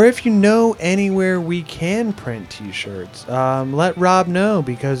 Yeah, or if you know anywhere we can print T-shirts, let Rob know,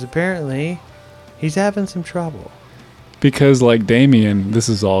 because apparently he's having some trouble. Because, like Damien, this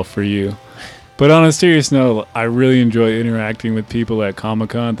is all for you. But on a serious note, I really enjoy interacting with people at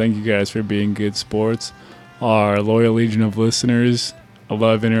Comic-Con. Thank you guys for being good sports. Our loyal legion of listeners, I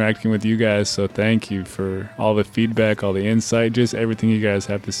love interacting with you guys, so thank you for all the feedback, all the insight, just everything you guys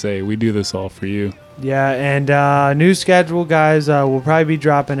have to say. We do this all for you. Yeah, and new schedule, guys. We'll probably be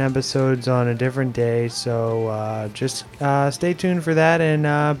dropping episodes on a different day, so just stay tuned for that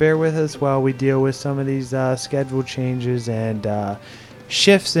and bear with us while we deal with some of these schedule changes and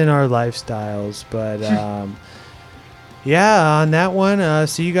shifts in our lifestyles. But yeah, on that one,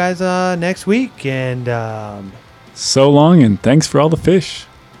 see you guys next week. And so long, and thanks for all the fish.